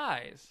have red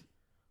eyes.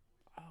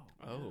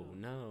 Oh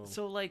no.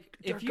 So like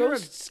Are if you're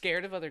ghosts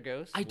scared of other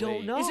ghosts? I don't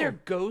Wait. know. Is there a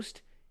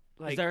ghost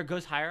Is there a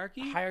ghost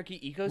hierarchy? hierarchy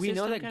ecosystem? We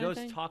know that kind of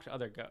ghosts thing? talk to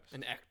other ghosts.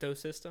 An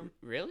ectosystem?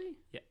 Really?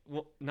 Yeah.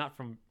 Well, not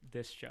from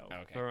this show.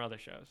 Okay. From other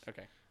shows.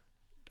 Okay.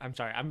 I'm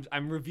sorry.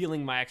 I'm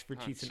revealing my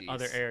expertise in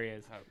other jeez.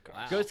 areas. Oh god.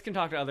 Wow. Ghosts can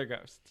talk to other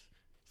ghosts.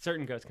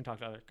 Certain ghosts can talk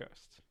to other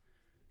ghosts.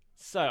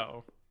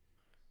 So,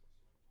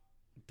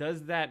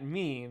 does that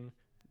mean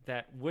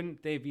that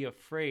wouldn't they be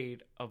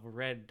afraid of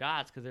red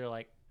dots because they're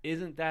like,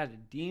 isn't that a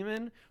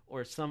demon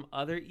or some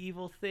other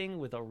evil thing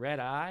with a red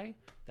eye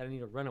that I need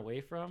to run away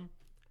from?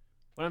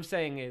 What I'm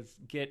saying is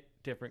get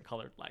different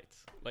colored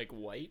lights. Like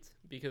white?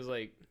 Because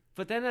like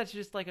But then that's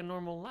just like a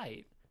normal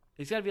light.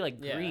 It's got to be like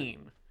Yeah.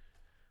 green.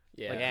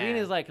 yeah. Like Yeah. green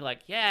is like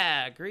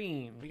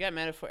green. We got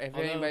metaphor. If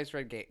Although- anybody's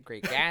read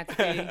Great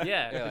Gatsby,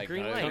 Yeah, they're the like,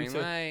 green "Oh, light." green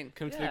light.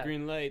 Come to Yeah. the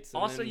green lights.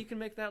 And Also, then you can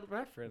make that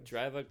reference.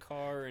 drive a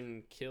car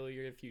and kill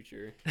your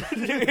future.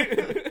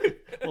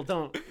 Well,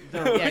 don't.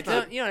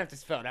 Yeah, you don't have to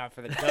spell it out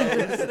for the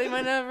ghosts. They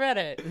might not have read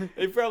it.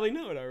 They probably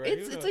know it already.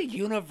 It's a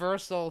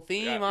universal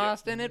theme, Yeah, yeah.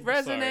 Austin. It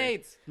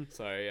resonates.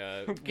 Sorry.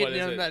 What Getting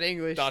is on it? that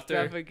English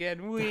Doctor- stuff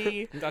again.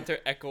 We. Dr.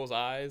 Eccles'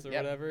 eyes or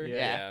Yep. whatever.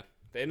 Yeah.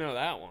 They know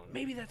that one.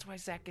 Maybe that's why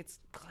Zach gets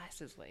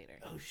glasses later.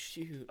 Oh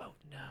shoot. Oh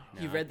no.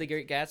 He read The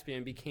Great Gatsby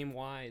and became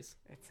wise.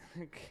 It's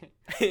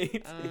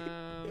okay.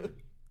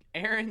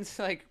 Aaron's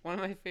like one of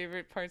my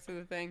favorite parts of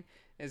the thing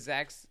is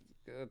Zach's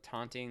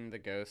taunting the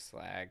ghost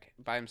slag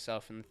by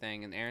himself in the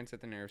thing, and Aaron's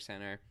at the nerve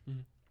center,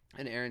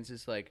 and Aaron's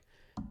just like,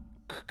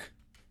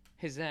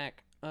 "Hey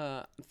Zach,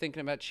 I'm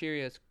thinking about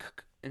Cheerios,"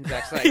 and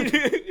Zach's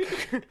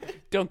like,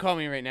 "Don't call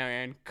me right now,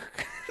 Aaron."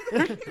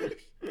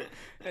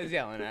 I was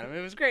yelling at him.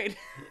 It was great.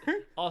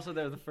 Also,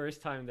 that was the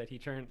first time that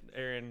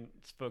Aaron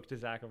spoke to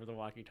Zach over the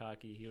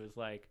walkie-talkie. He was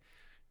like,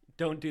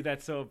 "Don't do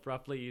that so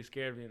abruptly. You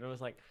scared me." And I was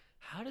like,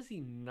 "How does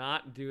he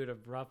not do it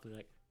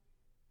abruptly?"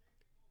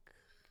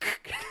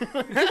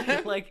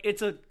 Like, like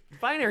it's a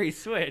binary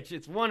switch.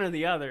 It's one or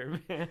the other,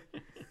 man.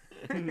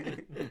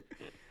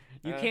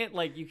 You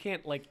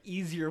can't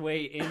ease your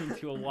way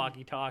into a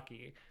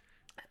walkie-talkie.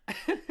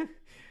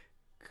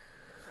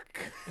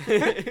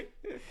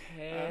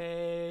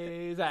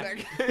 Hey,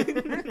 Zach.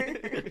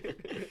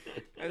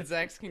 And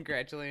Zach's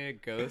congratulating a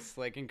ghost,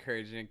 like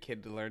encouraging a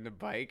kid to learn to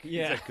bike.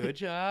 Yeah. He's like, good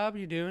job.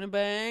 You're doing a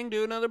bang.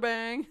 Do another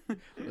bang. A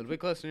little bit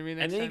closer to me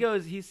next And then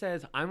time. he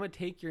says, I'm going to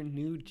take your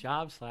new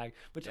job, Slag.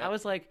 Which I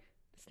was like,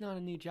 it's not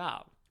a new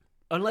job.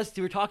 Unless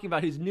you were talking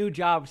about his new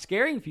job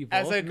scaring people.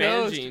 As a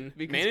ghost.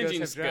 Managing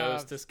Ghosts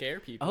ghosts to scare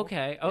people.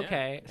 Okay.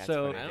 That's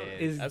So what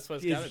it is That's what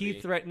it's is gotta he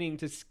be. threatening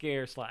to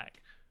scare Slag?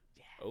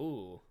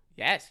 Oh,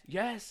 Yes.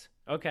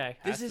 Okay.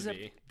 Has to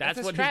be. That's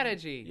a what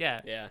strategy.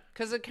 Yeah. yeah.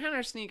 Because a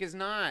counter sneak is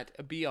not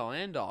a be all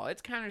end all.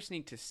 It's counter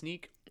sneak to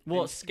sneak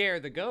Well, and scare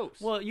the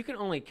ghost. Well, you can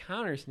only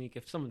counter sneak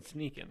if someone's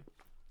sneaking.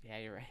 Yeah,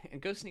 you're right. And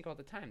ghosts sneak all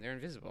the time. They're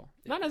invisible.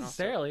 Not And also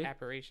necessarily.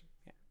 Apparition.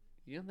 Yeah.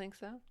 You don't think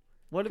so?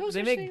 What if Ghosts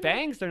they are make sneaking.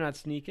 bangs? They're not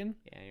sneaking.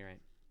 Yeah, you're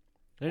right.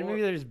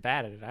 Maybe they're just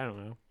bad at it. I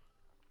don't know.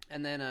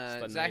 And then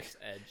It's a Zach, nice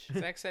edge.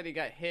 Zach said he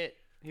got hit.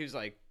 He was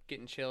like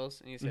getting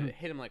chills, and he said it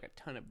hit him like a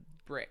ton of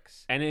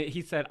bricks. And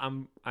he said,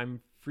 "I'm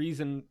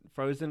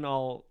frozen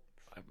all."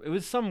 It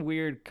was some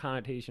weird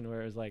connotation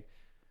where it was like,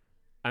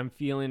 "I'm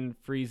feeling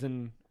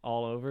freezing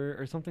all over"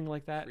 or something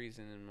like that.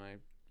 Freezing in my.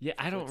 Yeah,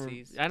 I don't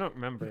footsies.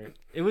 remember.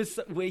 It was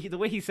the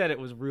way he said it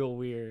was real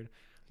weird,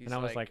 He's and I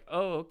was like,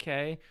 "Oh,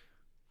 okay."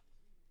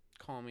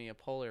 call me a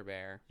polar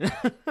bear.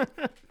 'Cause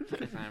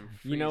I'm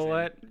You know freezing.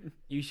 what?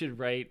 You should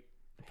write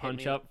punch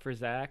me- up for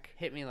Zach.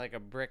 Hit me like a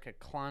brick of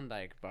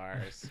Klondike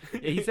bars. Yeah,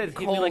 he said hit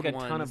me Cold like a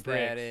ton ones, of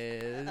bricks, that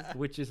is.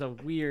 which is a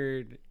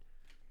weird.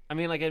 I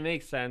mean, like it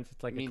makes sense.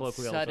 It's like I a mean,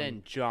 colloquialism.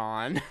 sudden,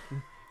 John.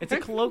 It's a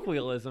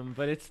colloquialism,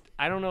 but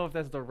I don't know if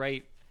that's the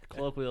right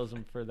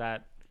colloquialism for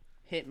that.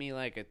 Hit me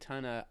like a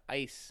ton of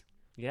ice.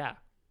 Yeah,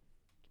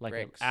 like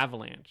an Bricks.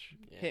 avalanche.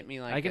 Yeah. Hit me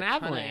like Like an a ton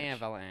of avalanche.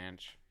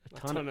 avalanche. A A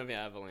ton, of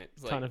avalanche.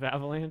 It's ton of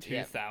avalanche.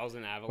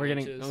 2,000 We're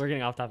avalanches.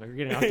 getting off topic. We're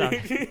getting off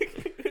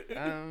topic.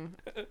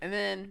 And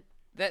then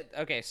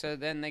so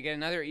then they get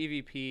another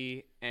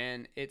EVP,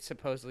 and it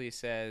supposedly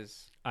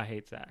says, I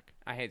hate Zach.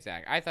 "I hate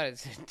Zach." I thought it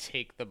said,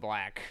 "Take the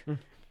black."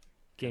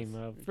 Game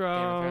of Thrones,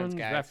 Thrones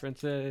guys.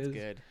 references. It's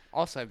good.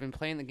 Also, I've been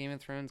playing the Game of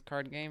Thrones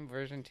card game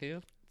version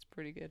 2. It's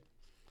pretty good.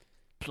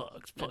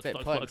 Plugs. That's it.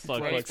 Plugs.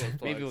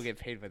 Maybe we'll get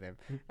paid with them.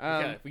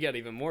 We got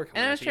even more.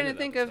 And I was coming trying at to the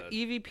think end of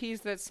the episode.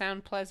 EVPs that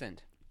sound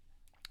pleasant,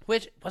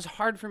 which was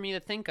hard for me to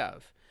think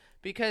of.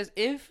 Because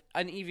if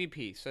an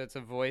EVP, so it's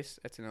a voice,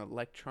 it's an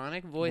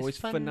electronic voice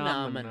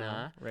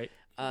phenomena, right?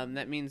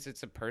 that means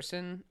it's a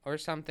person or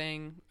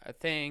something, a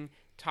thing,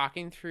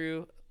 talking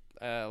through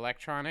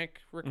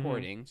electronic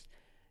recordings.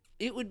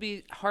 It would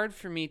be hard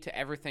for me to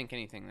ever think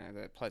anything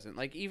that pleasant.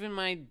 Like, even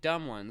my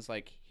dumb ones,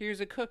 like, here's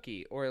a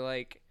cookie, or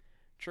like,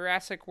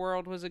 Jurassic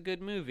World was a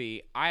good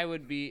movie, I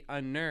would be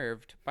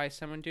unnerved by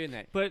someone doing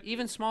that. But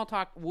Even small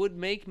talk would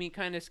make me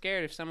kind of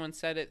scared if someone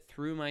said it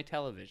through my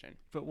television.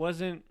 But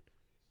wasn't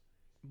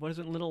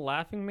Little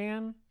Laughing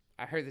Man?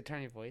 I heard the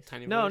tiny voice.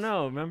 Tiny No, voice?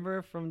 no.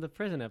 Remember from the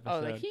prison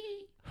episode? Oh, like,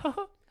 hee.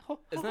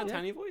 Isn't that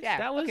Tiny Voice? Yeah,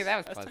 That was- okay, that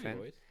was That's Tiny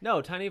pleasant. Voice.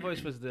 No, Tiny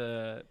Voice was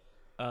the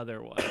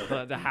other one.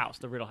 The house,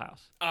 the Riddle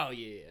House. Oh,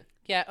 yeah.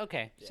 Yeah,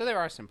 okay. So there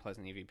are some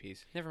pleasant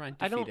EVPs. Never mind,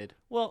 defeated.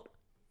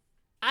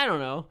 I don't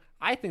know.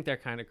 I think they're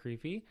kind of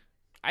creepy.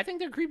 I think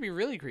they're creepy,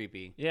 really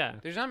creepy. Yeah.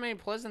 There's not many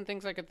pleasant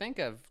things I could think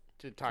of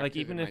to talk Like to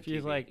even in if my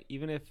you're TV. like,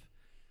 even if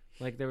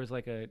like there was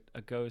like a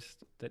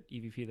ghost that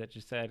EVP that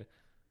just said,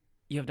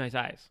 "You have nice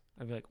eyes,"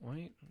 I'd be like,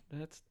 "Wait,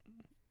 that's."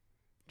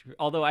 True.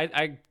 Although I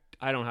don't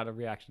know how to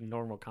react to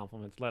normal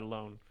compliments, let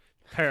alone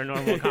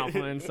paranormal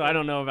compliments, so I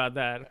don't know about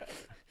that.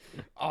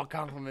 All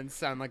compliments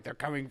sound like they're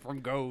coming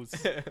from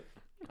ghosts.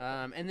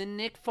 And then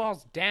Nick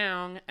falls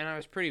down, and I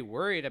was pretty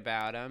worried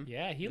about him.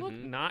 Yeah, he looked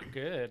not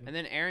good. And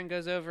then Aaron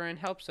goes over and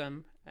helps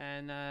him.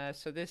 And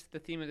so the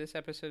theme of this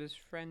episode is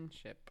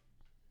friendship.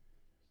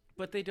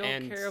 But they don't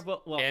And- care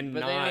about and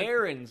but not-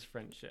 Aaron's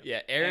friendship.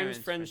 Yeah, Aaron's Aaron's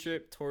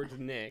friendship towards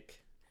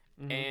Nick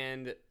Mhm.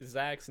 and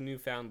Zach's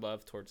newfound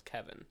love towards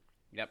Kevin.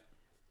 Yep.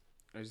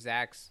 Or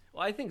Zach's.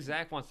 Well, I think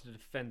Zach wants to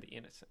defend the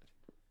innocent,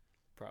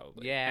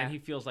 Probably. Yeah. and he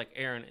feels like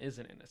Aaron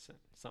isn't innocent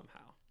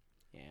somehow.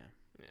 Yeah.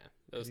 Yeah.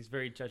 'Cause Those, he's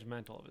very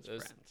judgmental of his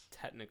those friends.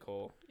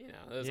 technical,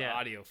 those Yeah.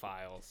 audio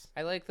files.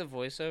 I like the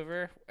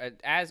voiceover.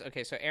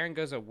 So Aaron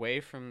goes away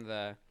from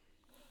the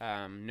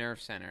nerve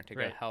center to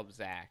go Right. help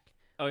Zach.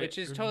 Oh, Which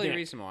is or totally Nick.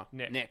 reasonable.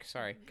 Nick.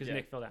 Sorry. Because Yeah.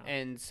 Nick fell down.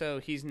 And so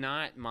he's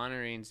not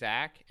monitoring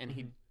Zach, and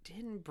he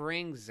didn't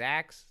bring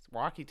Zach's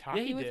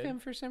walkie-talkie Yeah, he with did. him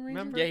for some reason.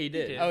 Remember? Yeah, he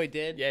did. Oh, he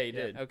did? Yeah, he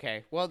did.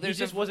 Okay. Well, He there's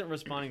just a, wasn't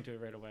responding to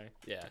it right away.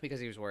 Yeah. because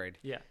he was worried.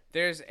 Yeah,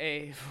 There's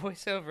a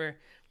voiceover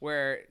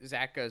where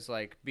Zach goes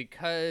like,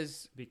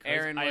 because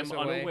Aaron I was am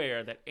away,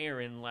 unaware that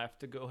Aaron left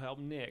to go help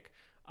Nick.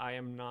 I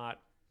am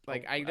not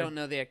like I don't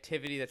know the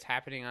activity that's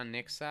happening on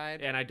Nick's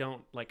side. and I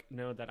don't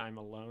know that I'm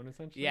alone.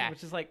 Essentially, Yeah.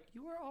 which is like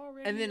you were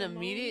already. And then alone.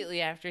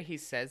 immediately after he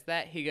says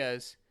that, he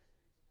goes,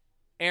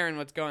 Aaron,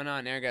 what's going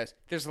on? Aaron goes,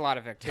 there's a lot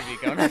of activity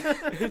going on.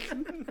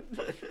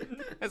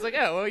 I was like,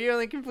 oh, well, you're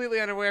only completely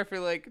unaware for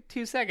like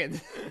 2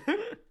 seconds.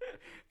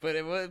 But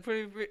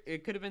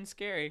it could have been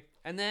scary.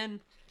 And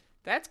then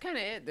that's kind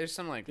of it. There's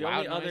some like the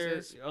loud the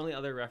noises. only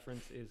other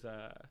reference is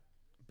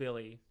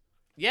Billy,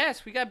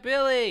 Yes, we got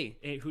Billy.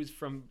 who's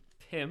from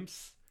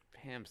Pimps.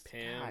 Pimps.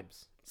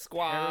 Pimps.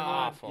 Squad.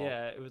 Awful.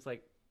 Yeah, it was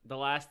like the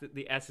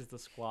S is the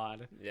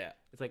squad. Yeah.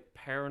 It's like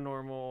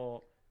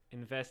paranormal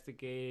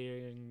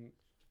investigating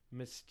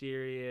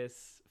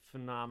mysterious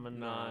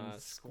phenomenon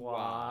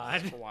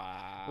squad.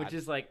 Which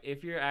is like,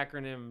 if your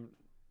acronym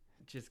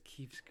just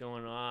keeps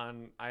going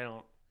on, I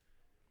don't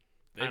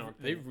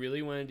They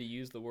really wanted to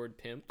use the word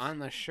pimps on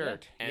the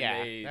shirt.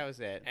 Yeah, that was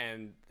it.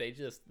 And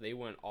they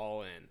went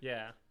all in.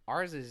 Yeah.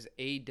 Ours is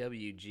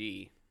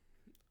AWG.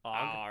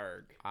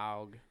 Arg.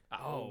 AUG.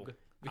 Oh,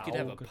 we could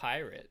have a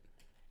pirate.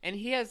 And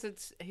he has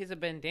a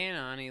bandana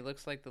on. He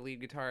looks like the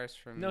lead guitarist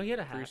from No, he had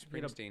a hat. Bruce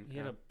Springsteen. He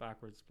had a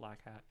backwards black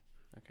hat.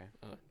 Okay.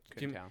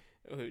 Couldn't tell.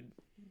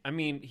 I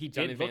mean, he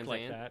Johnny did look Van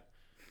like Zandt? that.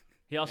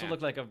 He also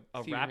looked like a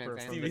Stevie rapper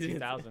Van from Zandt. the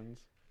 2000s.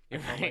 You're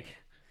right.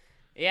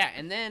 Yeah,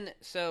 and then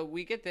so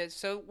we get this.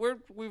 So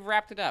we've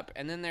wrapped it up,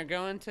 and then they're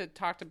going to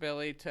talk to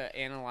Billy to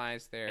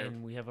analyze their.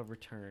 And we have a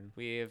return.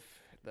 We have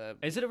the.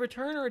 Is it a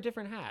return or a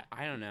different hat?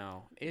 I don't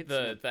know. It's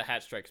the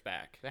Hat Strikes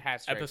Back. The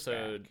Hat Strikes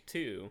Episode Back.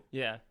 2.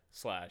 Yeah.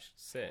 /6.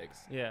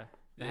 Yeah.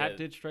 The hat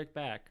did strike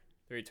back.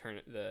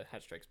 The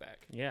Hat Strikes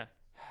Back. Yeah.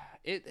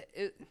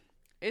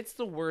 It's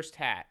the worst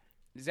hat.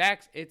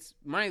 Zach's. It's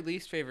my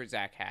least favorite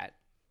Zach hat.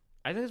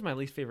 I think it's my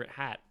least favorite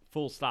hat.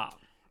 Full stop.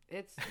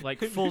 It's like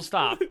full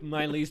stop.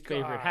 My least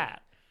favorite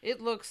hat.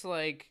 It looks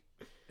like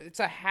it's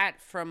a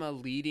hat from a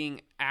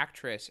leading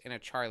actress in a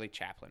Charlie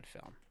Chaplin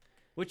film.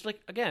 Which,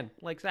 like, again,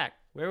 like Zach,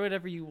 wear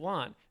whatever you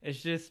want.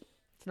 It's just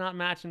it's not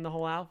matching the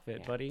whole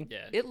outfit, buddy.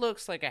 Yeah. It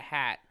looks like a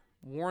hat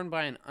worn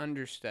by an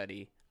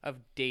understudy of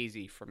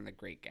Daisy from The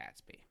Great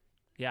Gatsby.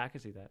 Yeah, I can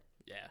see that.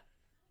 Yeah.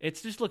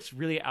 It just looks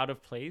really out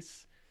of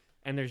place,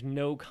 and there's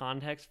no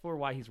context for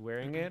why he's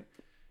wearing it.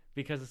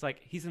 Because it's like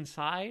he's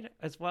inside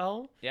as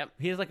well. Yep.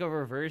 He has like a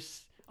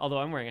reverse, although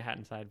I'm wearing a hat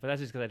inside, but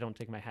that's just because I don't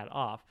take my hat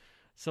off.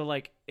 So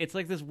like it's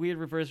like this weird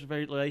reverse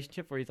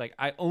relationship where he's like,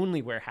 I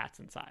only wear hats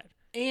inside.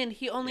 And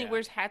he only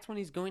wears hats when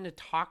he's going to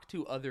talk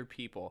to other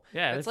people.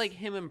 Yeah. It's like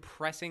him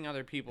impressing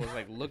other people. It's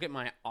like, look at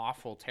my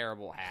awful,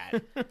 terrible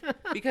hat.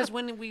 Because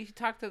when we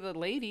talked to the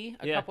lady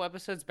a couple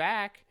episodes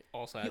back, he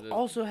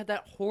also had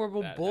that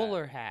horrible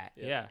bowler hat.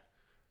 Yeah.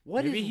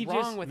 What is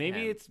wrong with him?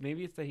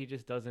 Maybe it's that he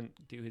just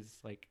doesn't do his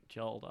like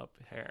gelled up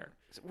hair.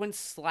 When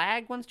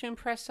Slag wants to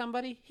impress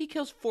somebody, he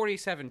kills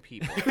 47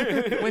 people.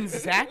 When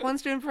Zach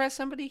wants to impress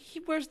somebody,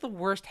 he wears the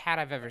worst hat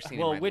I've ever seen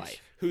in my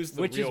life. Who's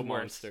the real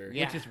monster?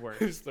 Yeah. Which is worse?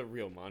 Who's the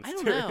real monster?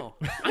 I don't know.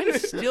 I'm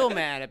still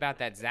mad about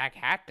that Zach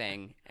hat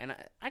thing, and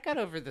I got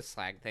over the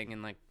Slag thing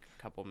in like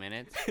a couple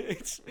minutes.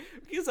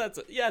 Because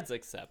it's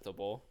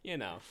acceptable. You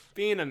know,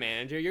 being a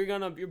manager,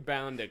 you're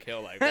bound to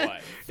kill like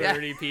what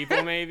 30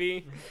 people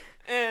maybe.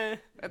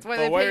 That's why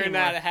they pay wearing you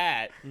that more.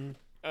 hat.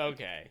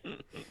 Okay,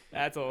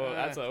 that's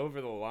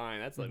over the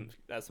line.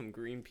 That's some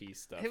Greenpeace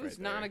stuff. It was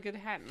right not there. a good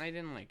hat, and I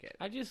didn't like it.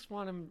 I just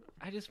want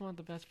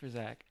the best for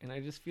Zach, and I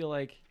just feel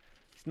like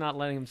he's not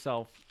letting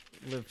himself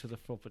live to the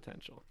full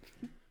potential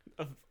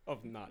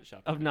of not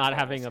shopping. Of not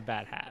having a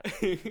bad hat.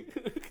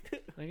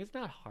 Like it's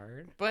not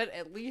hard. But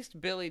at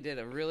least Billy did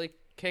a really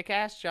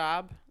kick-ass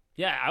job.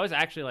 Yeah, I was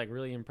actually like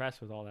really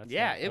impressed with all that.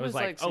 Yeah, stuff. it I was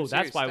like some oh, that's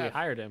serious why we stuff.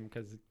 hired him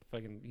because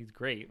fucking he's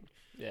great.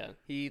 Yeah,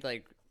 he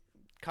like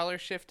color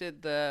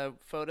shifted the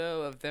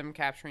photo of them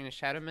capturing a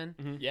Shadowman.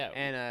 Mm-hmm. Yeah,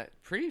 and a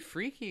pretty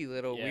freaky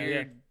little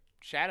weird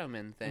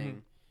Shadowman thing. Mm-hmm.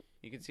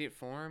 You could see it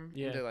form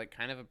into like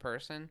kind of a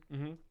person,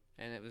 and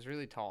it was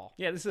really tall.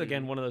 Yeah, this is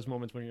again one of those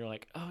moments when you're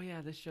like, oh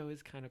yeah, this show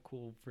is kind of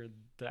cool for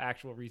the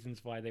actual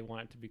reasons why they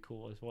want it to be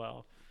cool as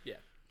well. Yeah,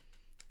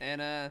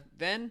 and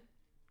then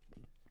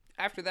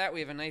after that we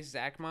have a nice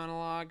Zach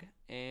monologue,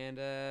 and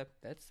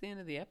that's the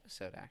end of the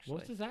episode. Actually,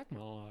 what's the Zach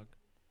monologue?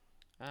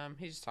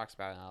 He just talks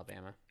about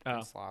Alabama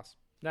and Sloss.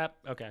 That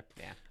okay.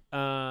 Yeah.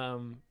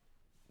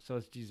 So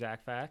let's do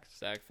Zach facts.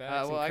 Zach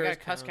facts. Well, I got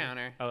cuss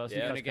counter. Oh, let's do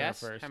cuss counter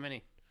first. How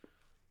many?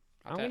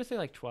 I'm gonna say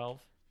like 12.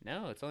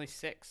 No, it's only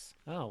 6.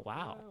 Oh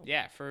wow.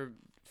 Yeah, for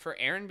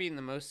Aaron being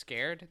the most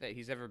scared that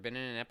he's ever been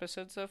in an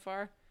episode so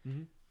far,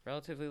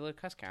 relatively low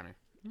cuss counter.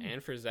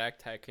 And for Zach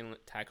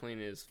tackling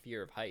his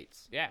fear of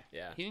heights. Yeah.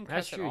 He didn't cuss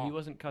That's true. at all. He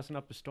wasn't cussing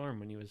up a storm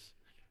when he was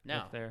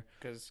up there.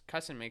 Because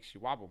cussing makes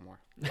you wobble more.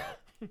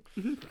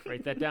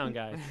 Write that down,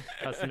 guys.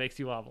 Cussing makes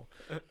you wobble.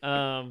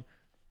 And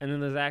then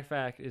the Zach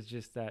fact is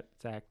just that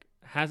Zach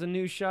has a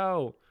new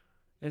show.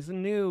 It's a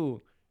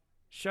new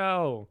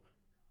show.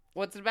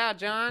 What's it about,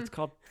 John?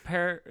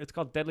 It's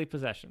called Deadly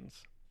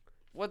Possessions.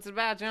 What's it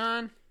about,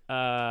 John?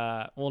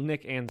 Well,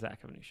 Nick and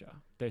Zach have a new show.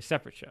 They're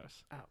separate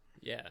shows. Oh,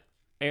 yeah.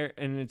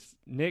 And it's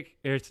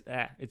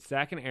it's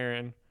Zach and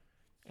Aaron,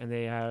 and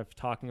they have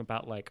talking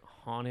about like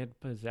haunted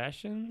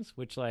possessions,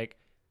 which like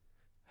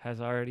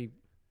it's already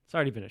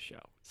been a show.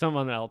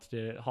 Someone else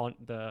did it.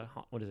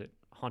 What is it?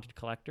 Haunted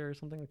Collector or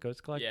something?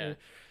 Ghost Collector? Yeah.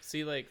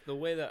 See, like the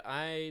way that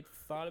I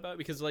thought about it,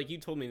 because like you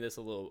told me this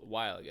a little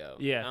while ago.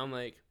 Yeah. And I'm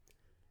like,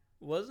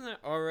 wasn't it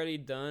already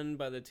done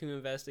by the 2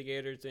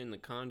 investigators in The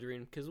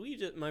Conjuring? Because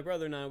my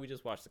brother and I, we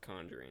just watched The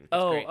Conjuring.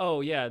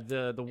 Oh, yeah,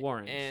 the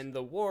Warrens. And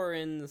the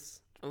Warrens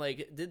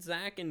Like, did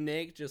Zach and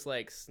Nick just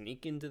like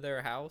sneak into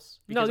their house?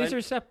 No, these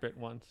are separate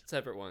ones.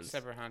 Separate ones.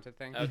 Separate haunted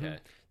thing. Okay. Mm-hmm.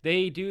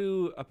 They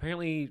do.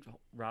 Apparently,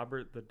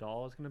 Robert the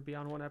doll is going to be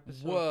on one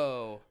episode.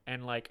 Whoa.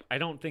 And like, I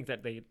don't think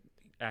that they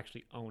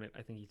actually own it.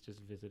 I think he's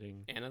just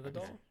visiting. Anna the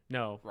doll?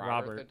 No,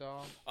 Robert the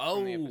doll. Oh,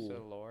 from the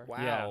episode lore.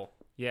 Wow.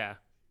 Yeah.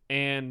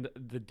 And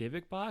the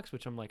Dybbuk box,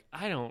 which I'm like,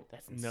 I don't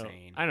That's know.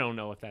 insane. I don't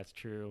know if that's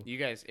true. You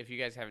guys, if you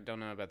guys don't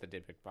know about the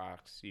Dybbuk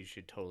box, you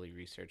should totally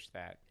research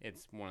that.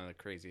 It's one of the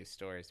craziest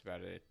stories about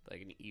it,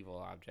 like an evil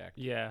object.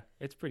 Yeah,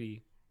 it's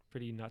pretty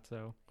nuts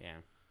though. Yeah,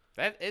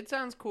 that it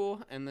sounds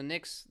cool. And the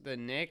Nick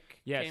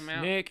Yes, came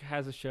out. Nick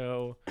has a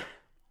show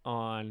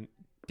on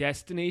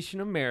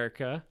Destination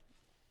America.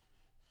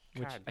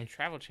 Which God,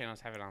 Travel Channels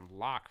have it on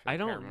lock. For I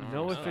the don't paranormal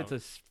know if stuff. it's a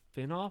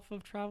spin-off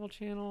of Travel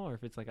Channel or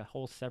if it's like a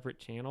whole separate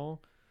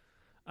channel.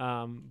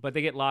 But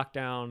they get locked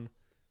down.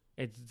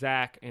 It's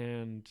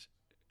It's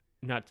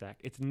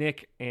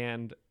Nick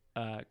and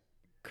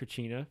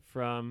Krachina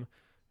from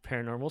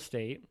Paranormal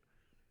State.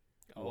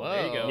 Oh,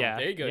 there you go. Yeah,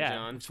 There you go, yeah.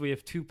 John. So we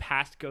have two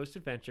past ghost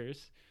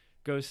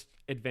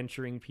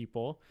adventuring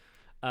people.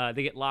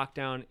 They get locked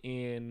down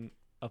in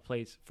a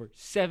place for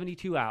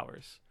 72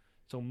 hours.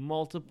 So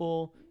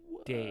multiple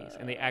days.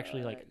 And they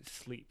actually like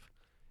sleep.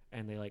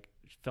 And they like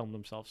film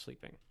themselves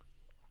sleeping.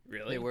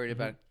 Really? They worried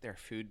about their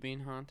food being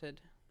haunted?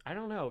 I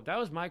don't know. That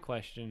was my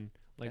question.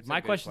 Like That's a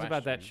my good questions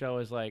about that question. show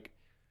is like,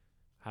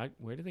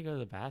 where do they go to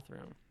the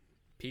bathroom?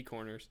 P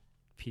corners.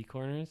 P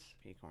corners?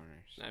 P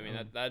corners. I mean,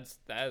 that is.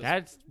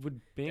 That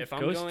would make if I'm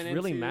ghosts going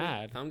really into,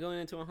 mad. If I'm going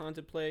into a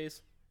haunted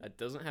place that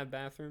doesn't have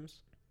bathrooms,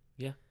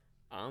 Yeah.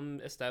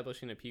 I'm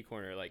establishing a P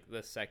corner like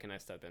the second I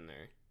step in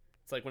there.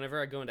 It's like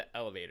whenever I go into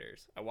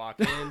elevators, I walk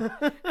in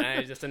and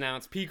I just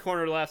announce P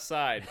corner left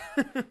side,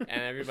 and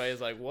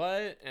everybody's like,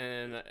 "What?"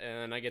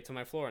 And I get to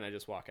my floor and I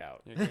just walk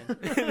out.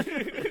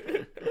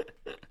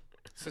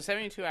 So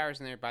 72 hours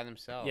in there by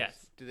themselves. Yes.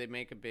 Do they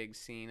make a big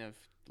scene of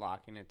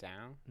locking it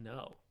down?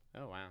 No.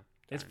 Oh wow.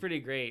 It's Darn. pretty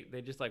great.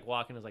 They just like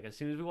walk in. It's like, as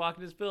soon as we walk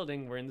in this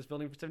building, we're in this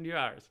building for 72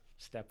 hours.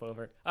 Step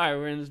over. All right,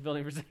 we're in this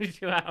building for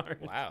 72 hours.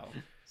 Wow.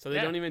 So they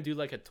Yeah. don't even do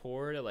like a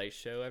tour to like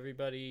show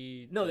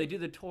everybody. No, they do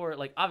the tour.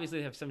 Like, obviously,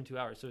 they have 72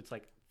 hours, so it's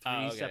like three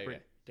okay,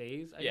 separate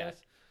days, I Yeah.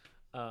 guess.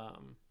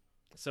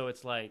 So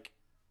it's like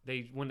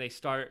when they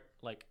start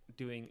like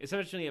doing.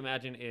 Essentially,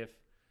 imagine if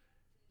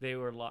they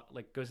were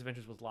like Ghost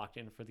Adventures was locked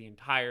in for the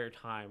entire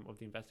time of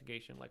the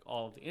investigation, like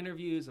all of the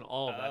interviews and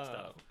all of that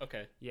stuff.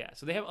 Okay. Yeah,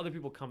 so they have other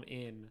people come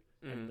in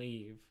and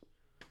leave.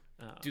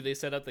 Do they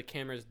set up the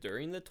cameras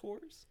during the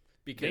tours?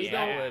 Because They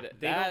that don't- would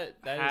they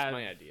that don't is have-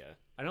 my idea.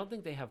 I don't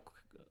think they have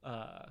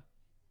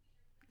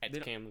X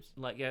don't- cams.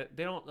 like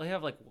they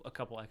have like a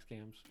couple X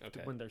cams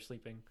Okay. when they're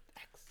sleeping.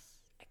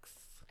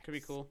 Could be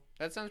cool.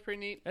 That sounds pretty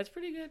neat. That's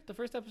pretty good. The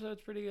first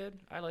episode's pretty good.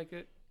 I like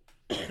it.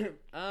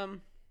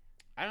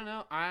 I don't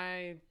know.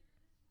 I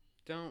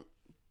don't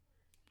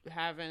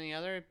have any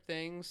other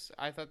things.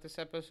 I thought this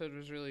episode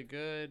was really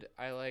good.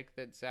 I like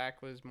that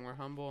Zach was more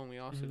humble, and we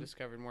also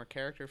discovered more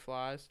character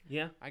flaws.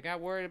 Yeah. I got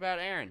worried about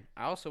Aaron.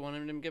 I also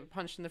wanted him to get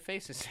punched in the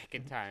face a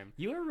second time.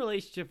 Your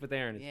relationship with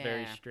Aaron is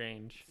very Yeah.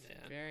 strange.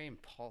 Yeah. Very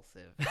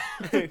impulsive.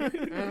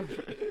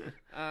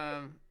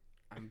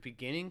 I'm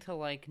beginning to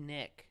like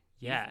Nick.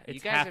 Yeah, You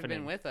it's guys happening. have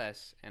been with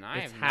us, and I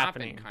It's have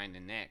happening. not been kind to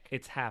Nick.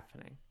 It's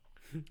happening.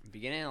 I'm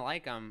beginning to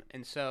like him,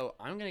 and so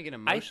I'm gonna get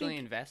emotionally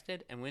think-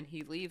 invested. And when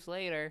he leaves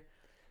later,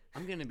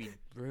 I'm gonna be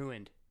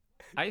ruined.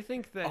 I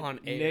think that On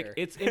Nick. air.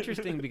 It's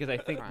interesting because I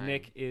think Fine.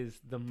 Nick is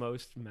the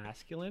most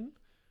masculine,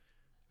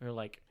 or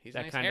like He's that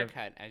a nice kind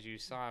haircut, as you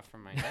saw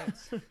from my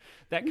notes. of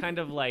that kind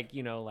of like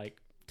like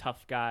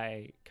tough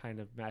guy kind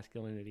of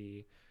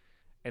masculinity,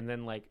 and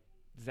then like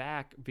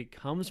Zach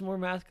becomes more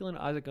masculine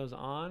as it goes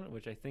on,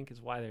 which I think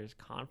is why there's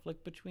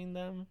conflict between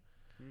them.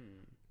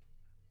 And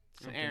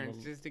Something Aaron's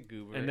little- just a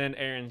goober. and then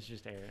Aaron's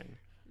just Aaron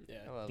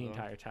Yeah. I love the him.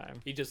 entire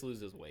time. He just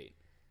loses weight.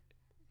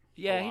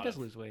 Yeah, A he lot does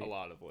of- lose weight. A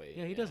lot of weight.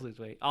 Yeah, he does lose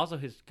weight. Also,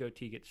 his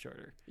goatee gets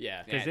shorter.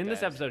 Yeah. Because it in this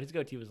does. episode, his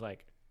goatee was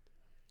like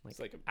It's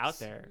like out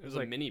there. It was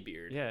like a mini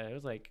beard. Yeah, it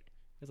was like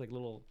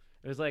little.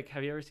 It was like,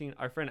 have you ever seen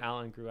our friend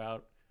Alan grew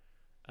out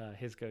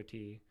his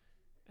goatee,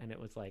 and it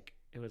was like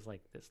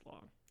this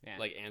long. Yeah.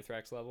 Like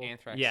Anthrax level.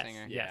 Anthrax Yes,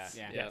 singer. yes,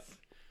 Yeah. Yep.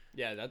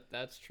 Yeah,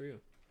 that's true.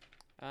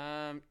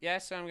 Yeah,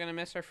 so I'm gonna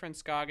miss our friend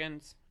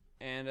Scoggins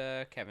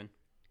and Kevin.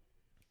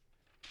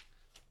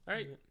 All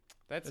right,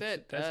 That's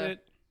it. That's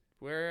it.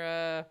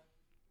 We're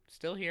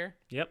still here.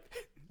 Yep.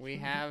 We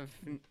have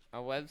a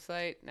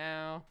website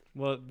now,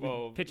 Well,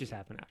 Well, pitches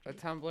happen after. a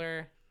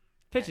Tumblr.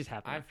 Pitches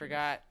happen. I after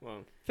forgot. Well,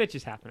 this.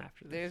 Pitches happen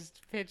after this.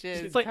 There's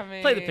pitches Play,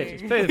 coming. play the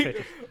pitches. Play the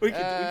pitches. we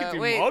could do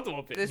wait,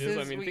 multiple pitches. This is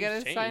I mean, we things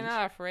gotta change. sign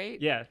off,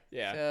 right? Yeah.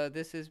 Yeah. So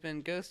this has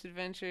been Ghost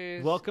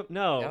Adventures. Welcome.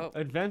 No, Nope.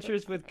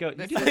 Adventures with Ghost.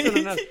 You This did this on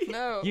is- another.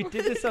 No. You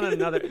did this on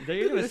another.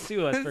 They're gonna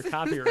sue us for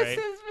copyright.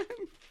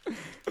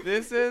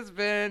 This has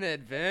been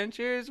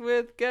Adventures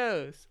with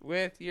Ghosts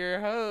with your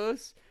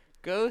host,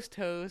 Ghost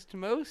Host,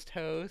 Most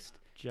Host,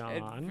 John.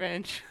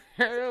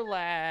 Adventure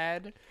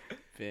Lad,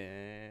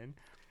 Ben.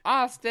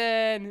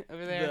 Austin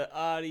over there. The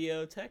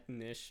audio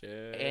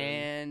technician.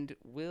 And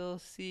we'll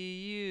see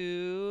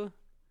you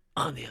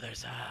on the other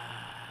side.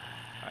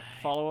 Right,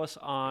 follow us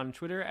on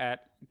Twitter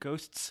at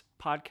Ghosts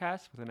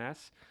Podcast with an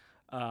S,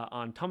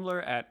 on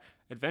Tumblr at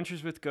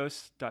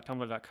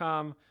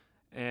adventureswithghosts.tumblr.com,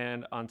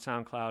 and on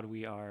SoundCloud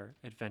we are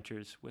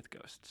Adventures with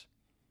Ghosts.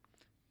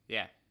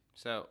 Yeah.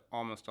 So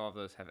almost all of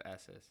those have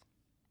S's.